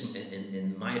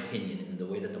 in my opinion, in the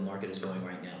way that the market is going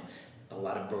right now, a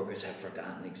lot of brokers have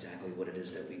forgotten exactly what it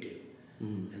is that we do.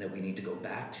 And that we need to go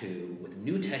back to, with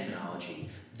new technology,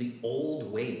 the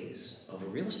old ways of a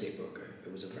real estate broker.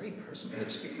 It was a very personal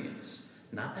experience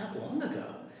not that long ago.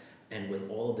 And with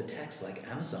all of the techs like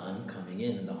Amazon coming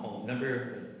in the home,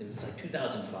 remember, it was like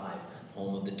 2005,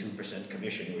 home of the 2%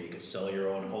 commission where you could sell your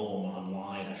own home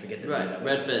online. I forget the name. Right,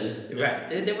 Redfin. Right,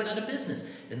 they went out of business.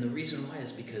 And the reason why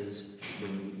is because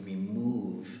when you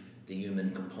remove the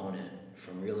human component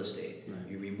from real estate,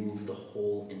 you remove the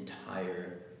whole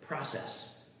entire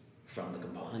process from the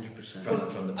component. 100%.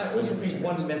 From the I also think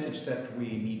one message that we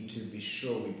need to be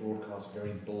sure we broadcast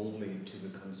very boldly to the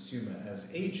consumer as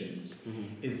agents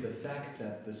is the fact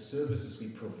that the services we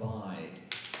provide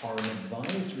are an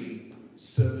advisory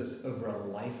service over a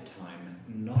lifetime,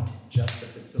 not just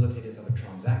the facilitators of a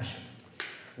transaction.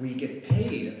 We get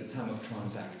paid at the time of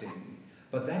transacting,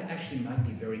 but that actually might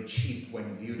be very cheap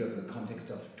when viewed over the context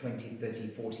of 20, 30,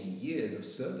 40 years of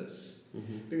service.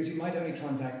 Because you might only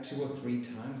transact 2 or 3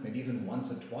 times, maybe even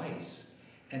once or twice.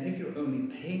 And if you're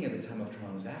only paying at the time of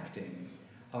transacting,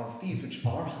 our fees, which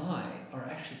are high, are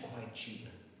actually quite cheap.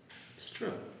 It's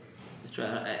true. It's true.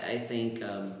 I think,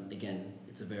 again,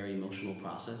 it's a very emotional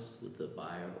process with the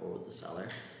buyer or with the seller.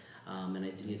 And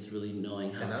I think it's really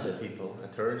knowing how and other people,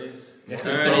 attorneys,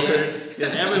 brokers,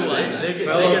 everyone,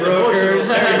 fellow brokers,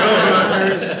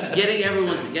 getting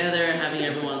everyone together, having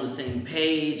everyone on the same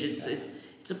page.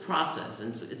 It's a process,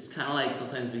 and it's kind of like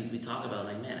sometimes we talk about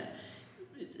like, man,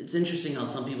 it's interesting how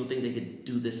some people think they could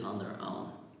do this on their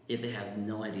own if they have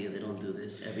no idea. They don't do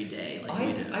this every day like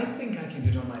we do. I think I can do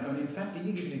it on my own. In fact, let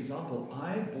me give you an example.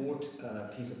 I bought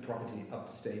a piece of property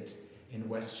upstate in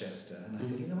Westchester, and I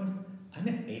said, you know what? I'm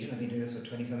an agent. I've been doing this for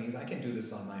 20-something years. I can do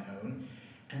this on my own.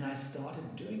 And I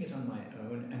started doing it on my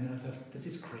own, and then I thought, this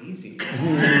is crazy.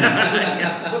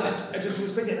 I just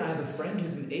was crazy. And I have a friend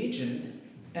who's an agent,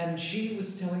 and she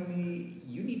was telling me,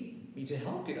 you need me to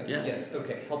help you? I said, yes,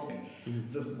 okay, help me.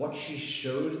 What she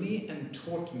showed me and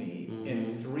taught me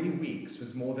in 3 weeks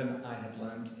was more than I had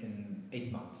learned in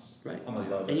 8 months. Right. On the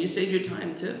low. And you saved your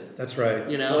time too. That's right.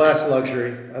 You know, the last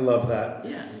luxury. I love that.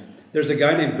 Yeah. There's a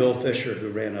guy named Bill Fisher who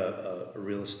ran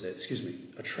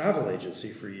a travel agency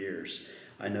for years.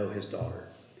 I know his daughter.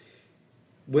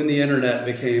 When the internet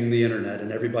became the internet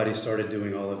and everybody started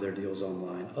doing all of their deals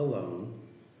online alone,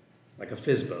 like a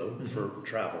FSBO for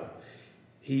travel,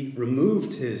 he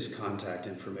removed his contact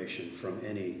information from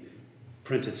any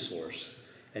printed source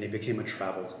and he became a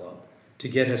travel club. To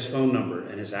get his phone number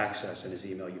and his access and his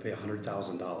email, you pay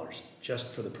 $100,000 just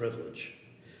for the privilege.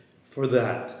 For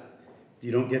that,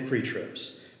 you don't get free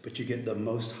trips, but you get the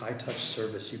most high-touch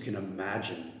service you can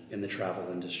imagine in the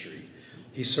travel industry.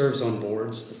 He serves on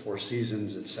boards, the Four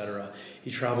Seasons, etc. He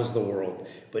travels the world,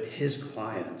 but his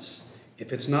clients,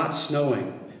 if it's not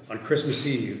snowing on Christmas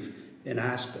Eve in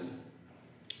Aspen,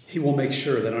 he will make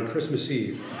sure that on Christmas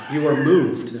Eve you are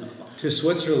moved to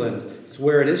Switzerland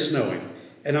where it is snowing.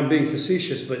 And I'm being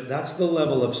facetious, but that's the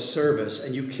level of service,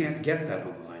 and you can't get that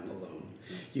online alone.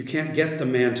 You can't get the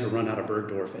man to run out of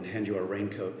Bergdorf and hand you a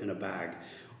raincoat in a bag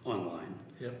online.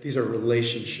 Yep. These are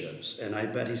relationships, and I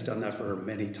bet he's done that for her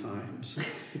many times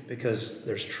because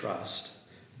there's trust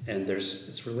and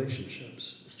it's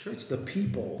relationships. It's true. It's the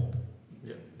people.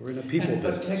 Yeah. We're in a people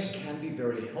business. But tech can be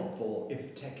very helpful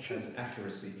if tech has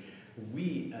accuracy.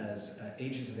 We as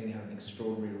agents of learning have an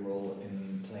extraordinary role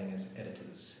in playing as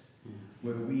editors,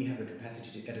 where we have the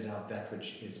capacity to edit out that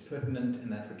which is pertinent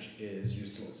and that which is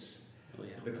useless. Oh,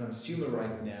 yeah. The consumer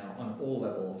right now, on all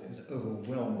levels, is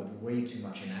overwhelmed with way too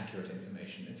much inaccurate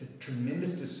information. It's a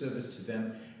tremendous disservice to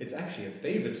them. It's actually a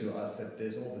favor to us that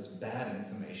there's all this bad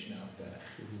information out there.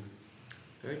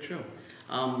 Very true.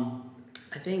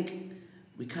 I think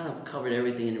we kind of covered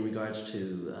everything in regards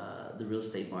to the real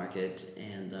estate market.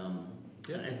 And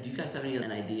do you guys have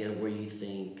an idea where you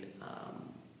think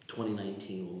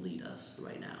 2019 will lead us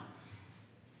right now?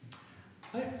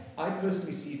 I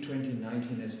personally see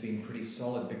 2019 as being pretty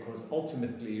solid because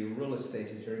ultimately real estate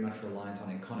is very much reliant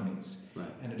on economies. Right.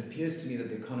 And it appears to me that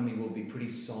the economy will be pretty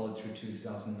solid through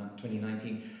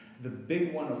 2019. The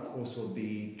big one, of course, will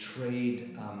be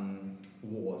trade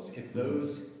wars. If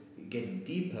those get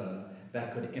deeper,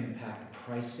 that could impact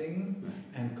pricing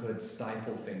and could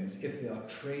stifle things. If there are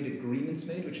trade agreements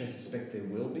made, which I suspect there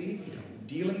will be,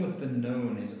 dealing with the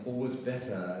known is always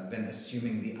better than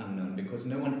assuming the unknown, because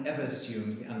no one ever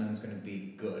assumes the unknown is going to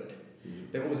be good.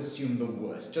 They always assume the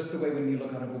worst. Just the way when you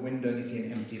look out of a window and you see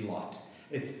an empty lot,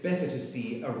 it's better to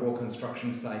see a raw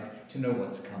construction site to know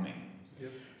what's coming.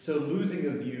 So losing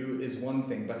a view is one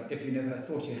thing, but if you never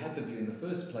thought you had the view in the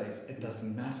first place, it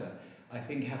doesn't matter. I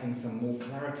think having some more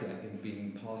clarity,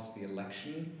 being past the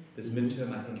election, this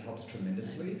midterm, I think helps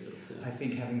tremendously. I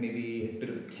think having maybe a bit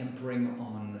of a tempering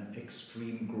on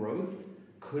extreme growth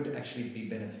could actually be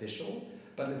beneficial.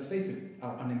 But let's face it,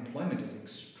 our unemployment is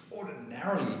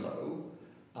extraordinarily low,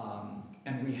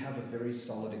 and we have a very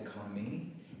solid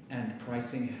economy, and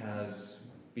pricing has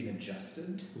been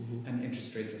adjusted, and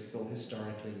interest rates are still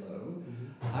historically low.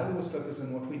 I always focus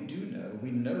on what we do know.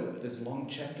 We know this long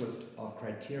checklist of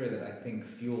criteria that I think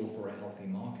fuel for a healthy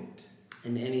market.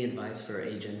 And any advice for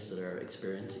agents that are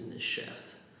experiencing this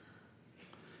shift?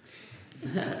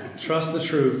 Trust the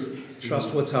truth.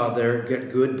 Trust what's out there.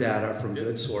 Get good data from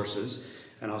good sources.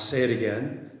 And I'll say it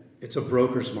again, it's a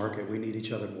broker's market. We need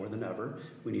each other more than ever.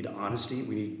 We need honesty.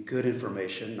 We need good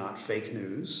information, not fake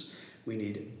news. We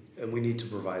need to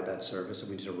provide that service, and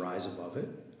we need to rise above it.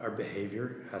 Our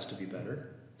behavior has to be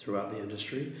better throughout the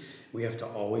industry. We have to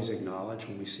always acknowledge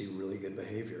when we see really good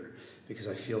behavior, because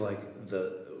I feel like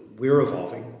we're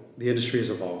evolving, the industry is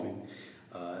evolving,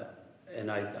 and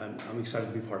I'm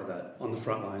excited to be part of that on the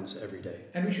front lines every day.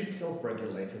 And we should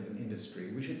self-regulate as an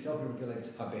industry. We should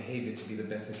self-regulate our behavior to be the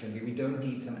best it can be. We don't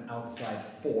need some outside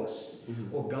force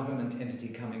or government entity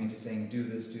coming into saying, do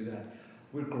this, do that.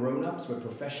 We're grown-ups, we're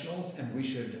professionals, and we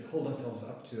should hold ourselves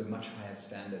up to a much higher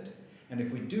standard. And if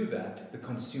we do that, the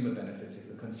consumer benefits. If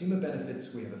the consumer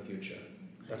benefits, we have a future.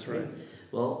 That's right.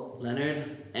 Well,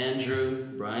 Leonard, Andrew,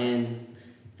 Brian,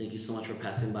 thank you so much for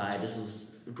passing by. This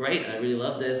was great. I really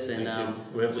love this. And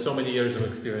we have so many years of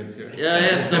experience here.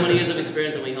 Yeah, so many years of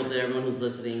experience, and we hope that everyone who's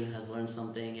listening has learned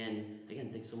something. And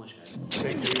again, thanks so much, guys.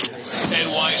 Thank you.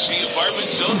 NYC Apartment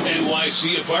Zone,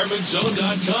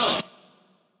 NYCApartmentZone.com.